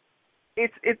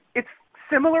 it's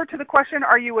similar to the question,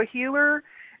 are you a healer?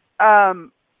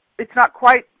 It's not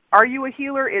quite, are you a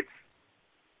healer? It's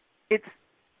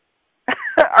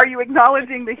are you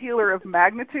acknowledging the healer of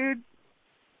magnitude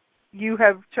you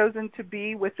have chosen to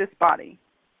be with this body?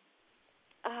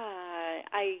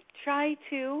 I try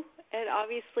to, and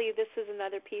obviously this is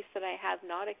another piece that I have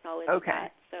not acknowledged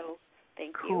that, so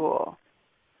thank you. Cool.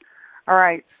 All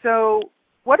right, so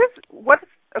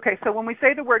okay, so when we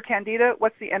say the word Candida,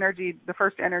 what's the energy, the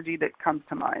first energy that comes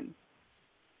to mind?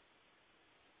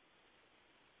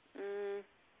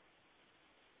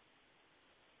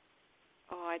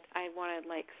 I want to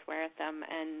swear at them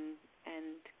and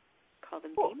call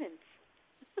them demons.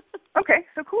 Okay,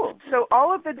 so cool. So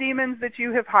all of the demons that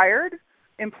you have hired,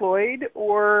 employed,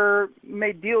 or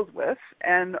made deals with,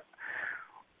 and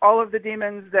all of the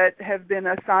demons that have been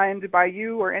assigned by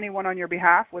you or anyone on your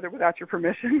behalf, whether without your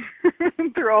permission,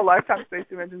 through all lifetime, space,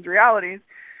 dimensions, realities,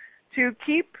 to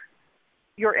keep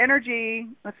your energy,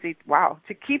 to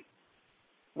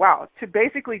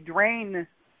basically drain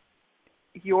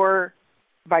your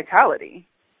vitality.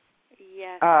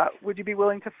 Yes. Would you be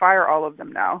willing to fire all of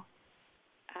them now?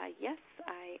 Yes,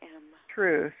 I am.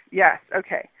 Truth. Yes.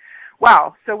 Okay.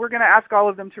 Wow. So we're going to ask all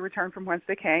of them to return from whence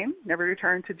they came, never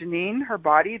return to Janine, her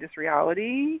body, this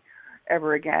reality,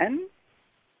 ever again.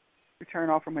 Return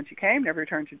all from whence you came, never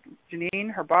return to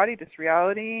Janine, her body, this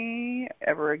reality,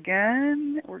 ever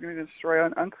again. We're going to destroy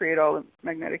and uncreate all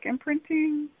magnetic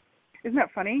imprinting. Isn't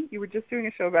that funny? You were just doing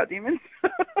a show about demons.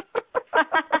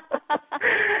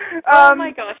 Oh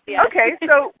my gosh, yes. Okay,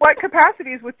 so what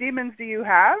capacities with demons do you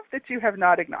have that you have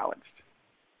not acknowledged?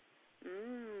 Okay.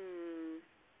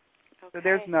 So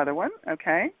there's another one,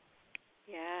 okay.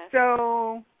 Yes.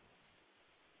 So,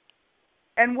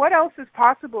 and what else is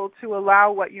possible to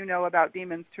allow what you know about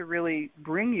demons to really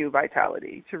bring you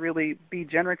vitality, to really be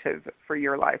generative for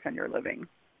your life and your living?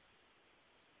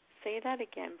 Say that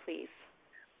again, please.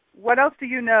 What else do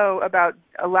you know about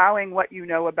allowing what you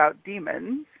know about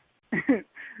demons?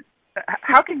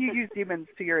 How can you use demons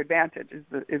to your advantage is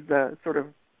the sort of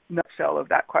nutshell of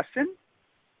that question.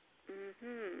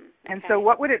 And so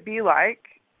what would it be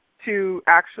like to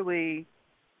actually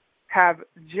have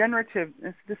generative,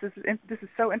 this is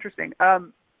so interesting.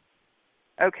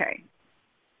 Okay.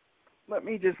 Let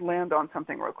me just land on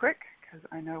something real quick because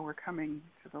I know we're coming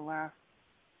to the last.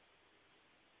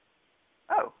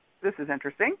 Oh, this is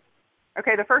interesting.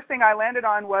 Okay, the first thing I landed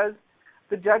on was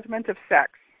the judgment of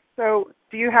sex. So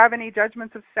do you have any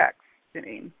judgments of sex,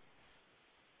 Janine?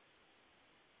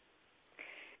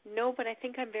 No, but I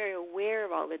think I'm very aware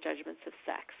of all the judgments of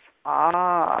sex. Okay.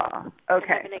 I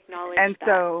haven't acknowledged and that.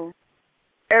 So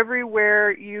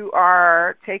everywhere you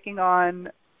are taking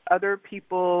on other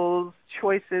people's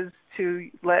choices to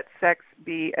let sex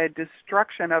be a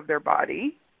destruction of their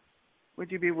body, would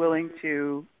you be willing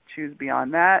to choose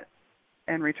beyond that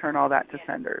and return all that to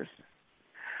senders?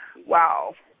 Yes.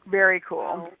 Wow. Very cool.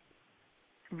 Wow.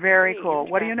 Very cool.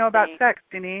 What do you know about sex,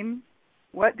 Janine?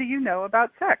 What do you know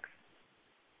about sex?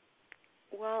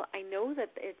 Well, I know that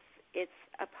it's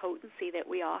a potency that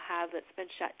we all have that's been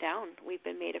shut down. We've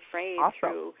been made afraid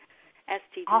through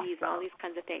STDs and all these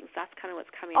kinds of things. That's kind of what's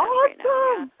coming out right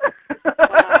now. Yeah.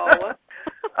 Wow.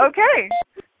 Okay.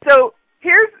 So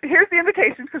here's the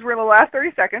invitation because we're in the last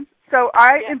 30 seconds. So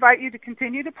I invite you to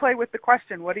continue to play with the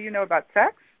question, what do you know about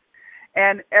sex?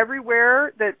 And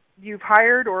everywhere that you've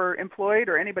hired or employed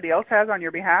or anybody else has on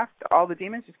your behalf, all the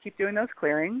demons, just keep doing those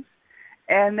clearings.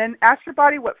 And then ask your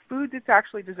body what foods it's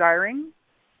actually desiring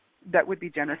that would be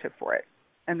generative for it.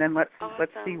 And then let's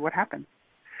see what happens.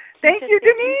 Thank you,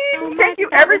 Denise. Thank you,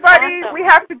 everybody. We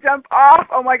have to jump off.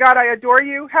 Oh, my God, I adore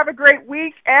you. Have a great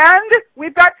week. And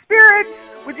we've got spirits.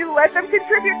 Would you let them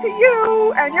contribute to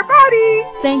you and your body?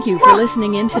 Thank you for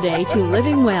listening in today to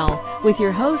Living Well with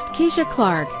your host, Keisha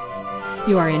Clark.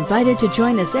 You are invited to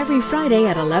join us every Friday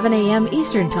at 11 a.m.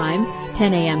 Eastern Time,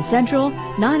 10 a.m. Central,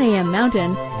 9 a.m.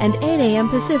 Mountain, and 8 a.m.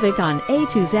 Pacific on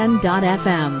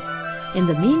A2Zen.fm. In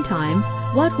the meantime,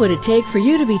 what would it take for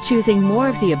you to be choosing more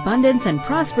of the abundance and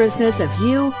prosperousness of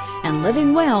you and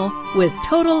living well with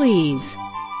total ease?